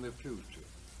made in the future.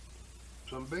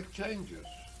 Some big changes.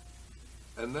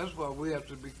 And that's why we have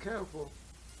to be careful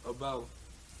about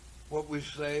what we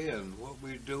say and what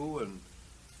we do and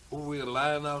who we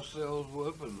align ourselves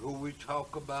with and who we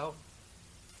talk about.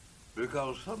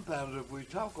 Because sometimes if we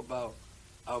talk about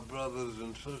our brothers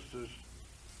and sisters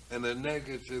in a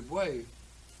negative way,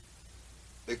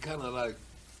 it kind of like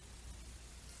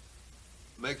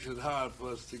makes it hard for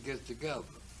us to get together.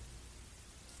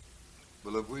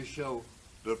 But if we show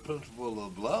the principle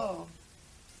of love,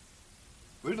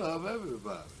 we love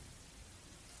everybody.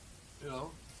 You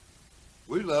know,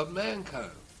 we love mankind.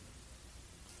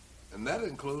 And that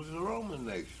includes the Roman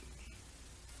nations.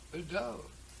 It does.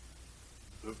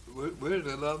 We're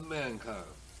to love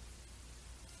mankind.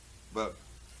 But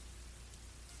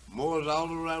Moors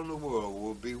all around the world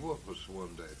will be with us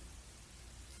one day.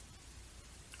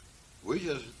 We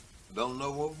just don't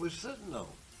know what we're sitting on.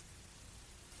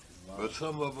 Wow. But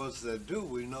some of us that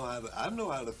do, I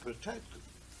know how to protect it.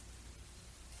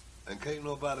 And can't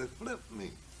nobody flip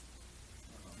me.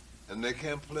 And they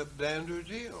can't flip Dandridge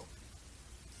Hill.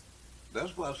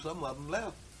 That's why some of them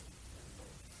left.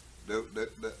 They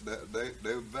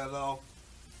were better off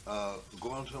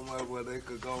going somewhere where they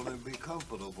could go and be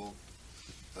comfortable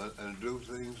and do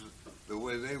things the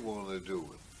way they want to do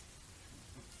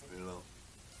it. You know.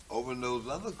 Over in those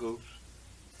other groups,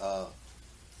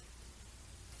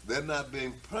 they're not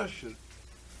being pressured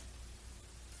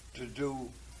to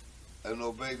do and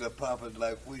obey the prophet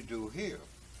like we do here.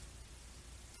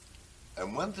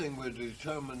 And one thing we're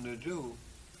determined to do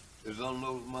is on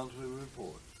those monthly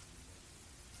reports.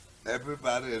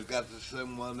 Everybody has got to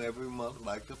send one every month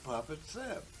like the prophet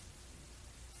said.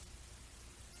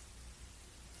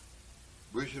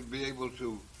 We should be able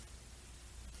to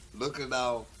look at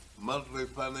our monthly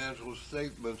financial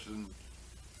statements and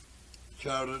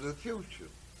chart of the future.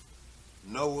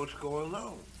 Know what's going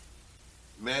on.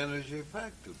 Manage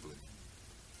effectively.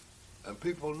 And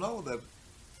people know that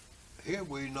here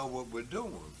we know what we're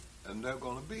doing, and they're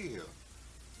going to be here.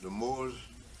 The Moors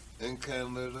in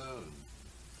Canada, and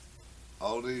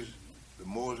all these, the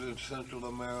Moors in Central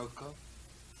America,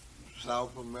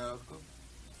 South America,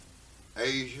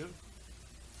 Asia.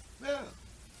 Yeah,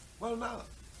 why not?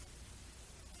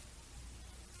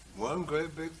 One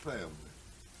great big family.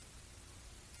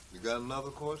 You got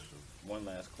another question? One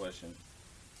last question.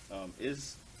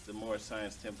 Is the Moorish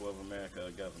Science Temple of America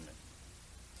a government?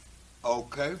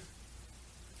 Okay.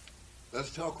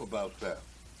 Let's talk about that.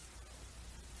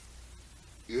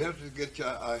 You have to get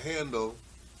a handle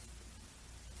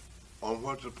on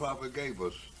what the prophet gave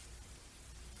us.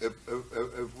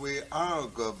 If we are a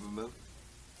government,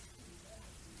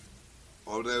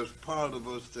 or there's part of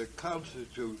us that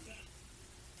constitutes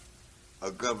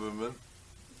a government,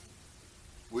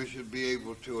 we should be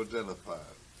able to identify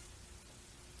it.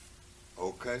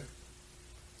 Okay?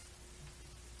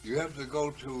 You have to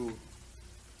go to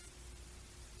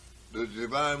the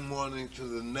Divine Warning to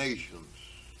the Nations.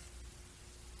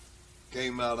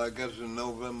 Came out, I guess, in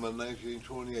November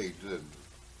 1928, didn't it?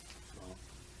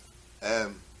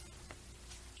 And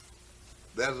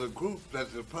there's a group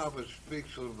that the prophet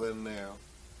speaks of in there,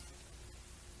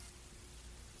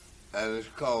 and it's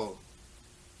called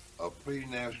a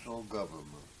pre-national government.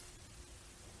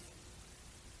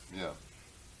 Yeah.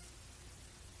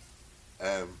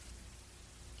 And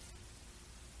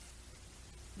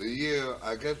the year,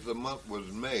 I guess the month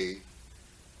was May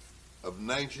of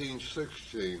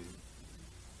 1916,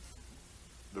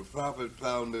 the Prophet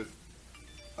founded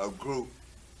a group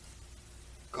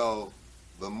called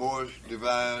the Moorish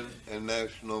Divine and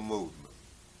National Movement.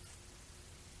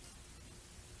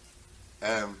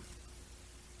 And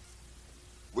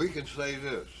we can say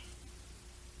this,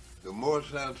 the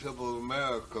Moorish Temple of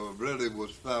America really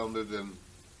was founded in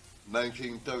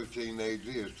 1913 AD,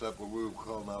 except what we were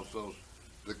calling ourselves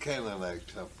the Canaanite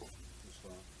Temple.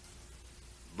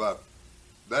 But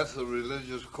that's a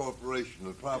religious corporation.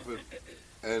 The Prophet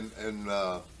in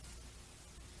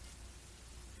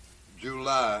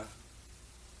July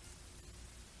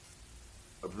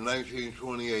of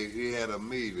 1928, he had a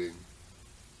meeting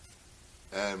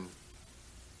and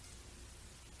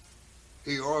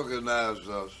he organized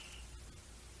us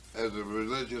as a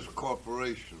religious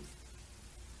corporation.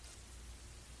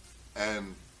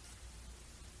 And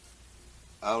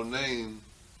our name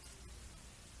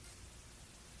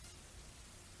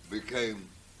became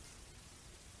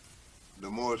the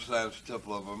Moorish Science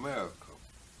Temple of America.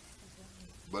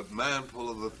 But mindful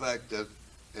of the fact that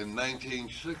in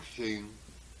 1916,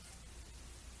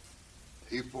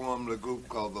 he formed a group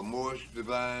called the Moorish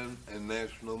Divine and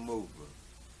National Movement.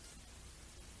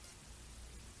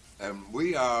 And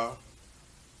we are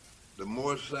the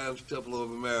Moorish Science Temple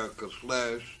of America /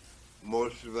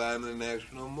 Moorish Divine and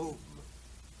National Movement.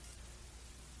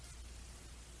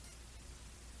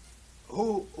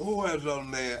 Who has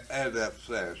on there ADAP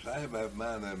sash? I have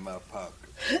mine in my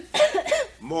pocket.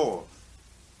 More.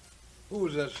 Who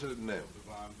is that sitting there?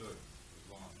 Divine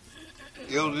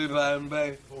Bay. Yo, Divine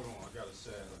Bay? Hold on, I got a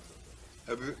sash.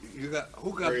 Have you got,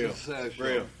 who got Grail. the sash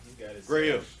Grail. on? You got it.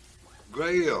 Grail.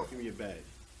 Grail. Give me your badge.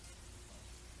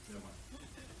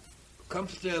 Come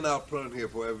stand out front here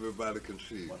for everybody can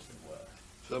see you.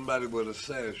 Somebody with a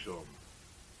sash on.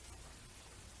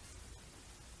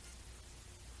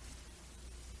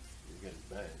 You get his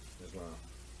badge. Islam.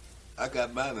 I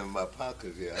got mine in my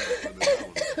pocket here. I haven't put it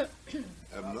on there.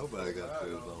 Have nobody got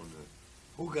theirs on there?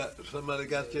 Who got, somebody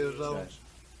got theirs on?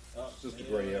 Sister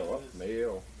Grayle.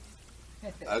 Male.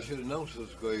 I should have known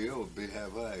Sister Grayle would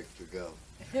have her act together.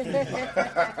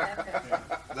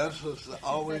 That's what's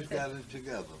always got it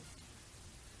together.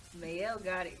 Mael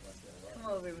got it.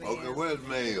 Come over, Mael. Okay, where's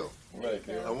Mayo? Right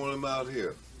here. I want him out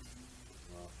here.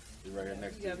 He's right here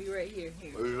next You to gotta you. be right here.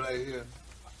 Here. He's right here.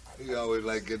 He always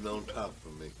like getting on top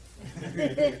of me.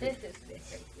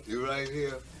 You right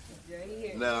here? Right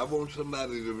here. Now I want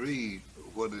somebody to read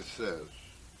what it says.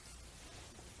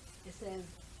 It says,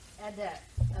 ADAP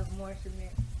of Moorish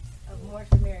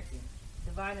American,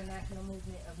 Divine and National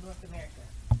Movement of North America.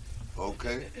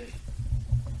 Okay?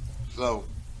 So,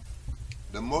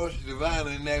 the Moorish Divine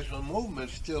and National Movement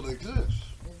still exists.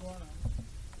 There's one of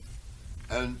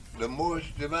them. And the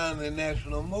Moorish Divine and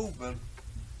National Movement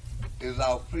is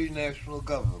our pre-national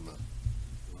government.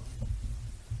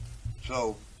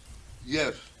 So,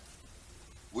 yes,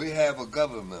 we have a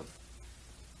government.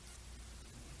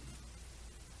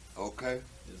 Okay?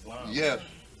 Islam. Yes.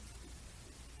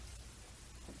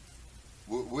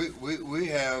 We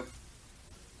have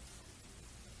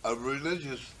a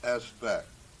religious aspect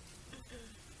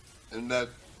in that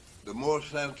the Moorish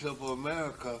Science Temple of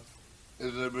America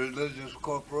is a religious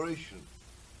corporation.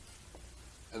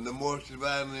 And the Moorish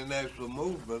Divine and National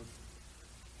Movement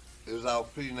is our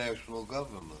pre-national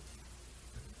government.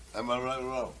 Am I right or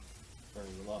wrong?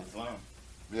 Islam.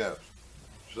 Yes.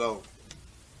 So,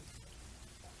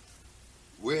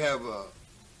 we have a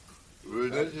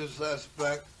religious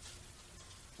aspect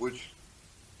which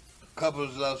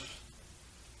covers us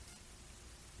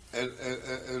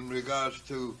in regards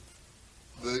to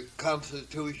the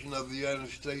Constitution of the United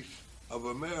States of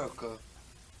America,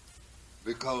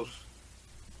 because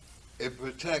it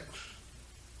protects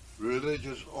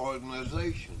religious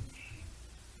organizations.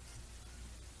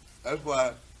 That's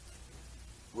why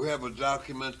we have a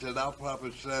document that our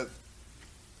prophet said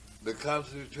the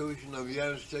Constitution of the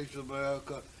United States of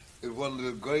America is one of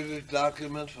the greatest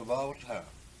documents of all time.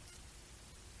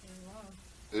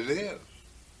 It is,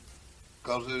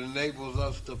 because it enables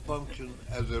us to function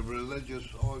as a religious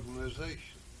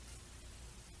organization.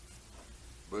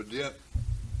 But yet,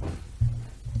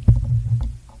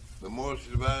 the Moorish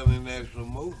Divine and National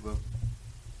Movement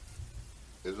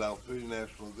is our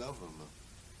pre-national government.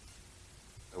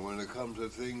 And when it comes to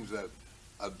things that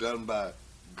are done by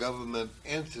government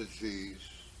entities,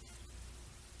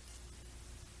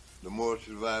 the Moorish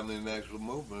Divine and National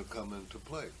Movement come into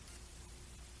play.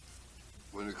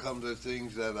 When it comes to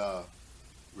things that are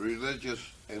religious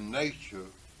in nature,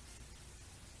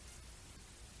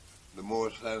 the the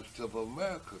Moorish Scientific of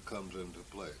America comes into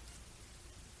play.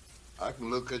 I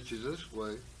can look at you this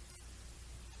way,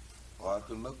 or I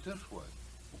can look this way.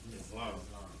 Islam.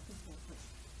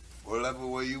 Whatever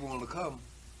way you want to come,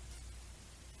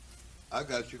 I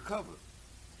got you covered.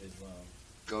 Islam.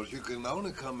 Because you can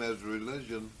only come as a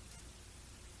religion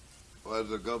or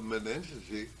as a government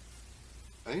entity.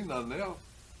 Ain't nothing else.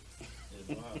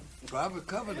 Islam. Private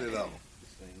covered it all.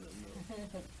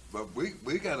 But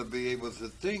we got to be able to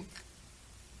think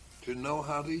to know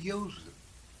how to use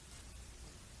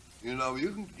it. You know,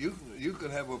 you can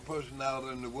have a person out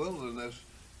in the wilderness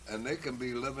and they can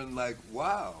be living like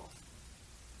wow.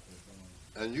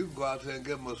 And you can go out there and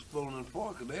give them a spoon and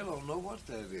fork and they don't know what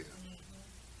that is.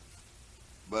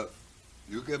 But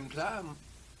you give them time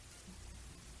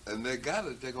and they got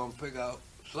it, they're going to pick out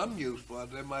some use for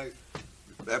it. They might,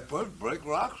 at first, break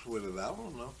rocks with it, I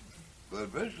don't know. But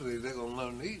eventually they're going to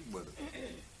learn to eat with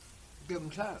it. Give them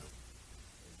time.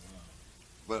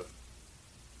 But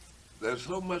there's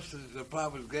so much that the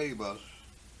prophet gave us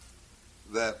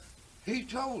that he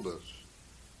told us.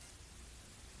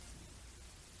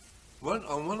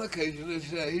 On one occasion he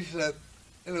said,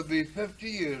 it'll be 50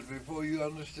 years before you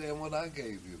understand what I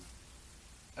gave you.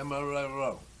 Am I right or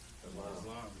wrong?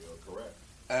 Islam. You're correct.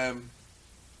 And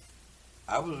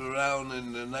I was around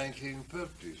in the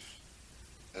 1950s,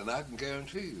 and I can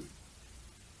guarantee you,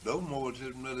 those Moors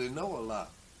didn't really know a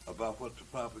lot about what the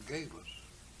prophet gave us.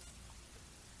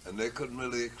 And they couldn't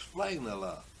really explain a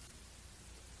lot.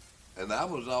 And I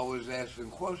was always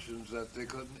asking questions that they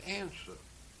couldn't answer.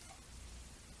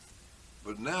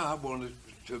 But now I want it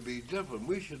to be different.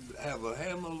 We should have a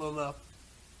handle enough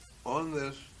on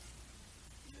this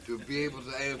to be able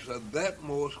to answer that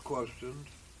Moor's questions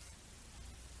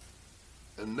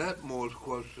and that Moor's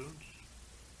questions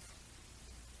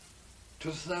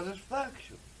to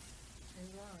satisfaction.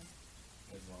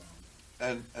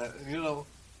 And, you know,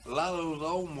 a lot of those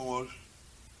old Moors,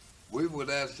 we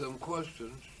would ask them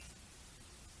questions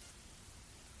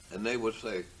and they would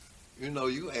say, you know,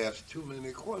 you ask too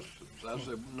many questions. I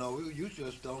said, no, you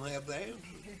just don't have the answers.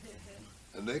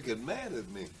 And they get mad at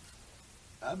me.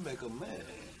 I make them mad.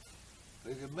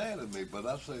 They get mad at me, but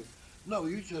I say, no,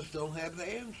 you just don't have the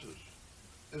answers.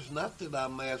 It's not that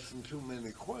I'm asking too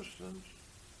many questions.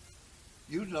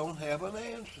 You don't have an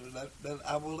answer that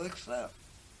I will accept.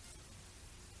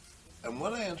 And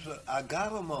one answer, I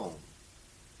got them on.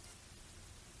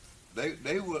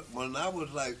 They were, when I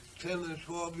was like 10 and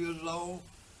 12 years old,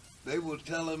 they were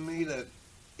telling me that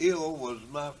ill was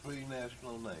my free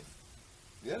national name.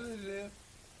 Yeah, they did.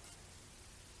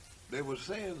 They were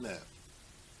saying that.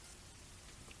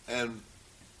 And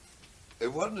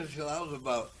it wasn't until I was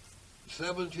about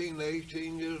 17,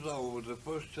 18 years old was the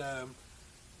first time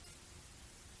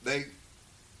they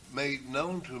made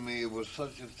known to me it was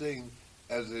such a thing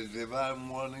as a divine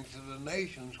warning to the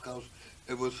nations, because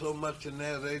it was so much in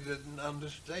there they didn't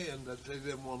understand that they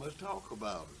didn't want to talk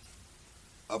about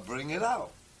it or bring it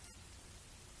out.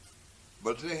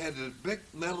 But they had this big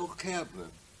metal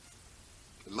cabinet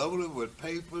loaded with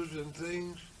papers and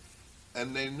things,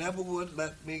 and they never would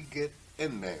let me get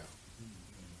in there.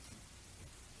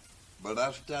 But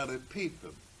I started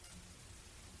peeping.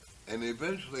 And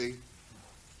eventually,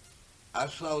 I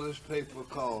saw this paper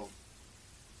called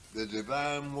The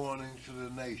Divine Warning to the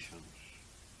Nations.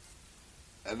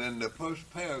 And in the first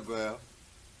paragraph,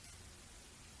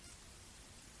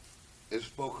 it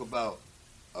spoke about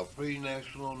a free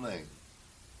national name.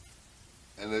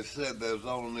 And it said there's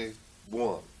only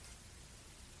one.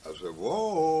 I said,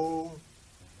 whoa,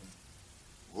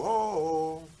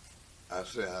 whoa. I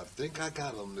said, I think I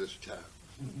got them this time.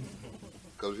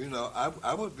 Because, you know,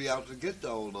 I would be out to get the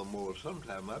old no more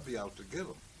sometime. I'd be out to get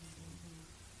them.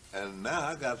 And now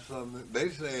I got something. They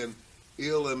saying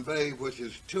Il and Bay, which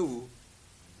is two,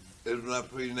 is my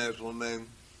free national name.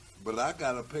 But I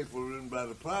got a paper written by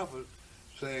the prophet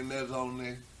saying there's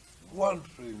only one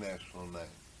free national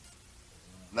name.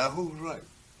 Now who's right?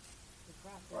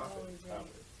 The prophet.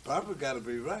 Prophet got to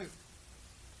be right,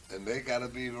 and they got to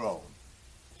be wrong.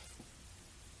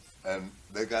 And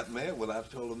they got mad when I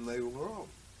told them they were wrong.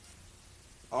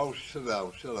 Oh, sit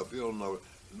down, shut up, you don't know it.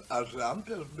 I said, I'm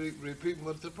just repeating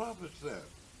what the prophet said.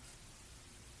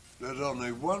 There's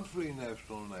only one free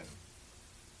national name.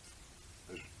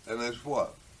 And it's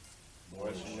what?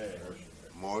 Moorish American.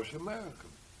 Moorish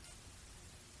American.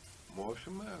 Moorish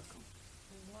American.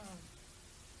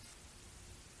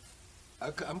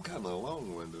 I'm kind of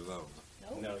long-winded, aren't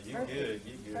I? No, you good.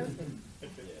 You good. Yeah,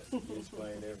 you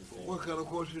explained everything. What kind of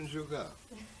questions you got?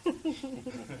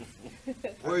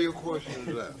 Where are your questions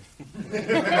at?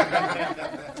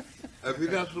 Have you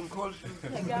got some questions?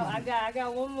 I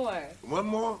got one more. One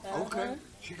more? Okay.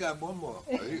 She got one more.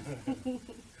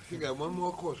 She got one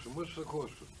more question. What's the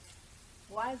question?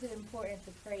 Why is it important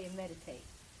to pray and meditate?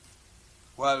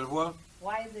 Why is what?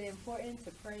 Why is it important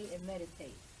to pray and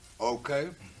meditate? Okay.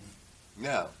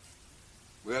 Now,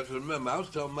 we have to remember, I was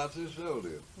talking about this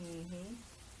earlier. Mm-hmm.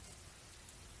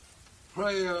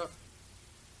 Prayer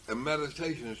and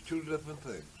meditation is two different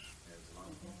things.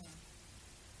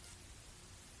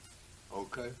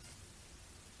 Okay?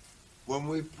 When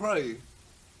we pray,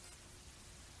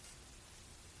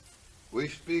 we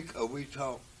speak or we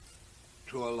talk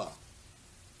to Allah.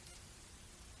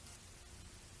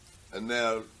 And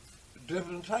there are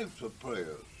different types of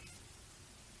prayers.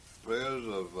 Prayers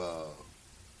of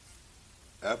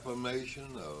affirmation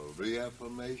or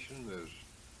reaffirmation. There's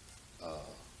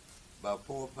about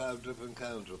 4 or 5 different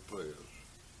kinds of prayers,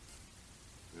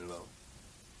 you know.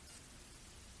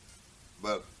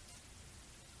 But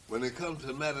when it comes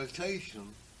to meditation,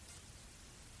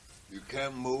 you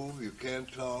can't move, you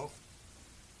can't talk,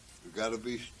 you got to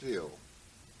be still.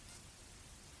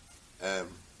 And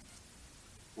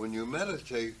when you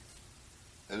meditate,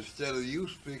 instead of you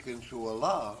speaking to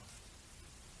Allah,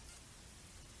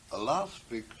 Allah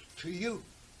speaks to you.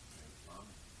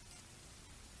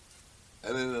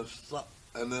 And in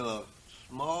a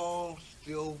small,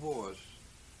 still voice,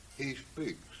 he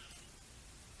speaks.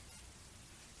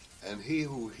 And he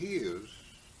who hears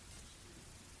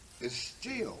is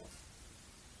still.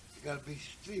 You got to be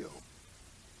still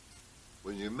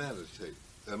when you meditate.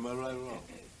 Am I right or wrong?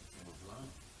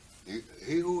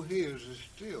 He who hears is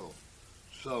still.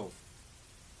 So,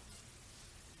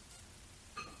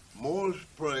 Moors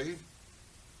pray,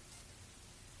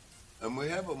 and we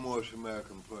have a Moorish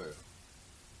American prayer.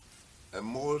 And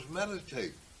Moors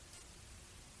meditate.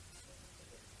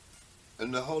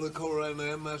 In the Holy Quran, the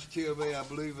MSTV, I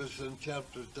believe it's in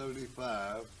chapter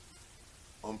 35,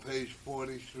 on page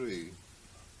 43.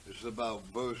 It's about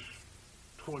verse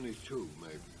 22,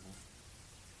 maybe. It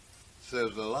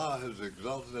says, Allah has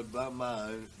exalted thy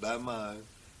mind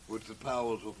with the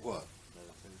powers of what?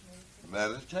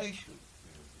 Meditation.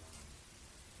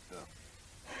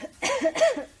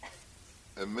 Yeah.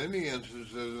 In many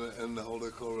instances in the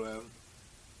Holy Quran,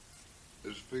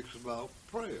 it speaks about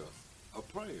prayer, or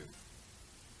praying.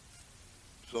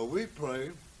 So we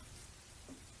pray.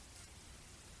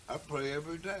 I pray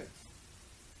every day.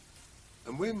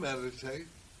 And we meditate.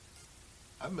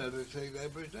 I meditate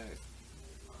every day.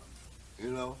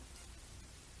 You know,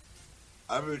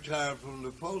 I retired from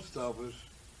the post office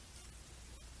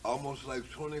almost like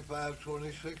 25,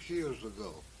 26 years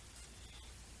ago.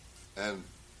 And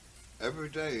every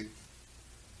day,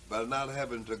 by not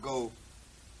having to go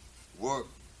work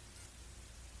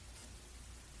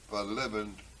for a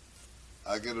living,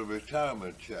 I get a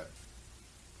retirement check.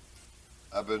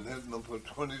 I've been hitting them for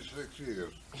 26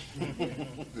 years.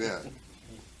 Yeah.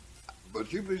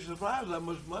 But you'd be surprised how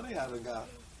much money I done got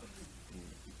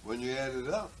when you add it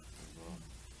up.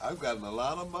 I've gotten a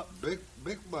lot of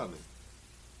big money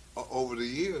over the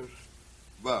years,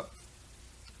 but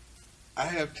I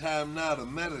have time now to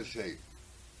meditate.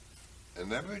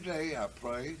 And every day I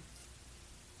pray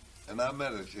and I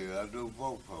meditate. I do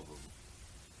both of them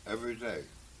every day.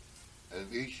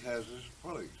 And each has its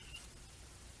place.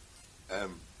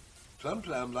 And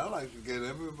sometimes I like to get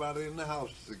everybody in the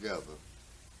house together.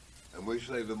 And we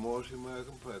say the Moorish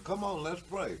American prayer. Come on, let's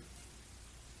pray.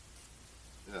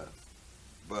 Yeah.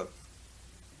 But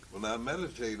when I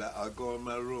meditate, I go in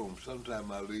my room.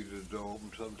 Sometimes I leave the door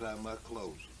open, sometimes I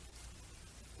close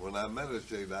it. When I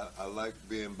meditate, I like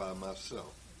being by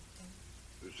myself.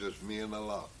 It's just me and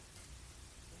Allah.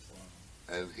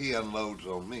 And he unloads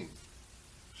on me.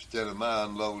 Instead of my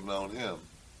unloading on him,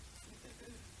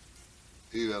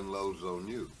 he unloads on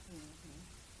you.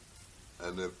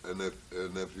 And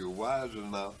if you're wise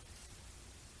enough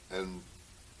and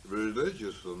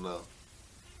religious enough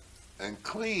and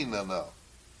clean enough,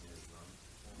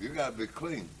 you gotta be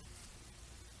clean.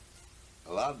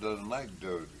 Allah doesn't like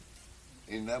dirty.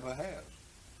 He never has.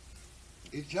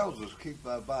 He tells us keep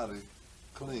our body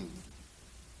clean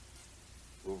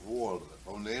with water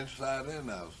on the inside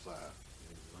and outside.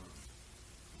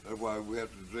 That's why we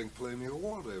have to drink plenty of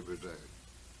water every day.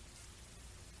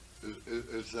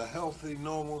 It's a healthy,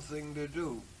 normal thing to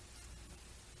do.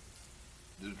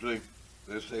 To drink,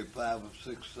 they say 5 or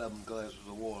 6, 7 glasses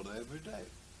of water every day.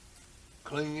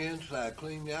 Clean your inside,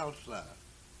 clean your outside.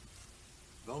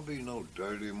 Don't be no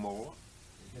dirty Moor.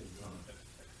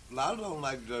 I don't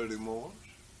like dirty Moors.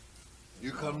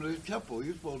 You come to the temple,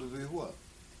 you're supposed to be what?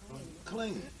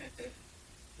 Clean.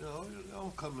 You know, you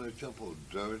don't come to the temple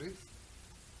dirty.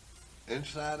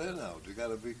 inside and out. You got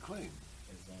to be clean.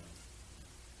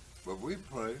 But we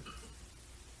pray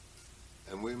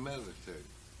and we meditate.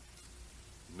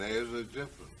 And there's a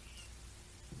difference.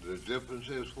 The difference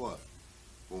is what?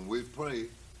 When we pray,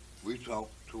 we talk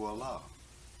to Allah.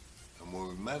 And when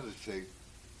we meditate,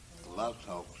 Allah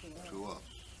talks to us.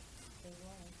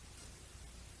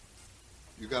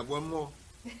 You got one more?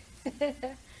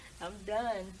 I'm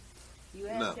done. You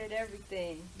answered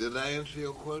everything. Did I answer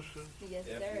your question? Yes,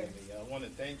 Definitely. sir. I want to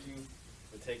thank you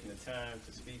for taking the time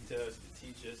to speak to us, to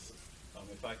teach us.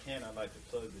 If I can, I'd like to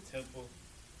plug the temple.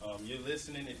 You're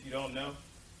listening, if you don't know,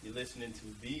 you're listening to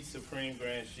the Supreme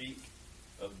Grand Sheik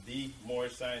of the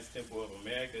Moorish Science Temple of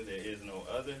America. There is no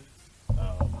other.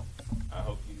 I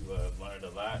hope you learned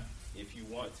a lot. If you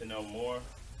want to know more,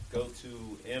 go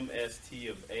to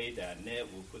mstofa.net.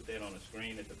 We'll put that on the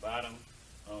screen at the bottom.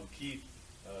 Keith,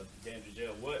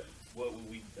 Dandrigel, what would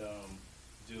we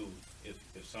do if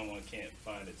someone can't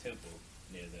find a temple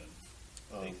near them?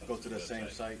 Go to the same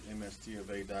site,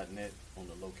 mstofa.net, on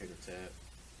the locator tab,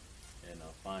 and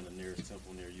find the nearest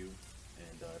temple near you.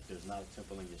 And if there's not a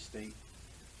temple in your state,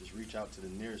 just reach out to the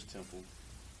nearest temple,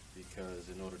 because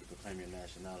in order to proclaim your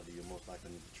nationality, you're most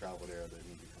likely need to travel there, or they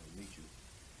need to come and meet you.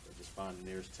 So just find the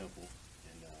nearest temple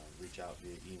and reach out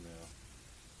via email.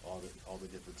 All the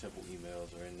different temple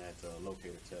emails are in that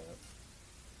locator tab.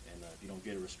 And if you don't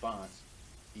get a response,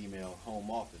 email home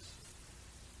office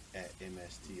at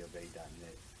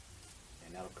mstofa.net,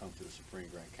 and that'll come to the Supreme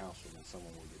Grand Council, and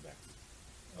someone will get back to you.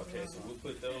 Okay, so we'll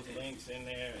put those links in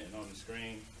there and on the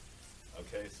screen.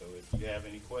 Okay, so if you have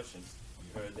any questions,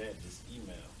 you heard that, just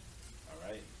email. All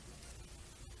right?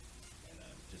 And I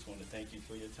just want to thank you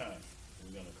for your time.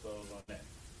 We're going to close on that.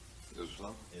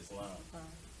 Islam? Islam.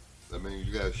 That means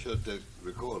you got to shut that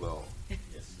record off.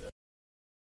 Yes, sir.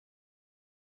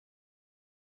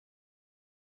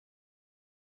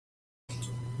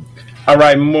 All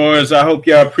right, Moors, I hope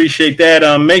y'all appreciate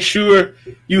that. Make sure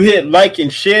you hit like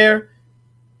and share.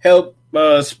 Help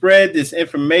spread this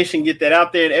information, get that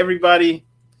out there. And everybody,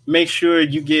 make sure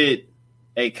you get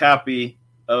a copy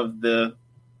of the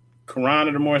Quran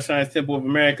of the Moorish Science Temple of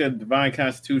America, Divine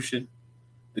Constitution,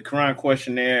 the Quran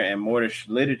Questionnaire, and Moorish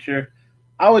Literature.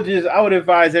 I would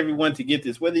advise everyone to get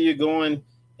this, whether you're going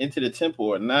into the temple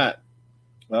or not.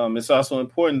 It's also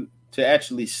important to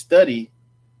actually study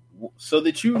so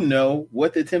that you know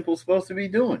what the temple's supposed to be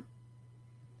doing.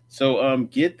 So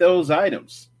get those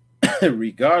items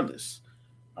regardless.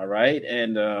 All right.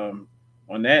 And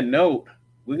on that note,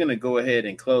 we're going to go ahead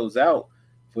and close out.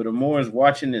 For the Moors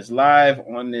watching this live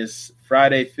on this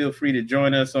Friday, feel free to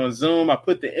join us on Zoom. I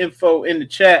put the info in the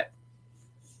chat.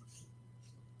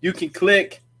 You can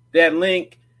click that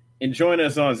link and join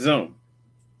us on Zoom.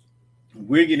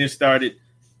 We're getting started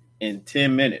in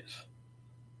 10 minutes.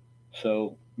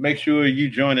 So make sure you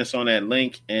join us on that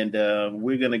link, and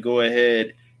we're going to go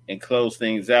ahead and close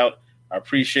things out. I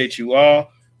appreciate you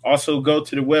all. Also, go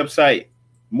to the website,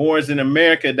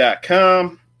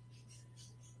 moorsinamerica.com.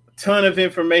 A ton of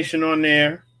information on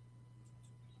there.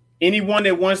 Anyone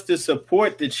that wants to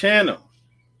support the channel,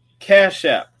 Cash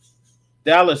App,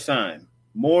 $,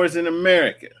 Moors in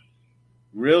America.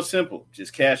 Real simple.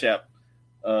 Just Cash App,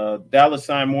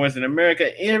 $ Moors in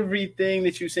America. Everything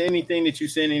that you send, anything that you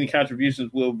send, any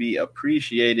contributions will be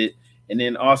appreciated. And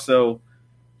then also,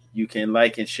 you can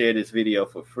like and share this video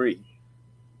for free.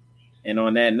 And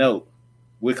on that note,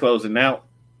 we're closing out.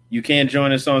 You can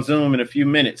join us on Zoom in a few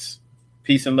minutes.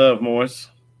 Peace and love, Moors.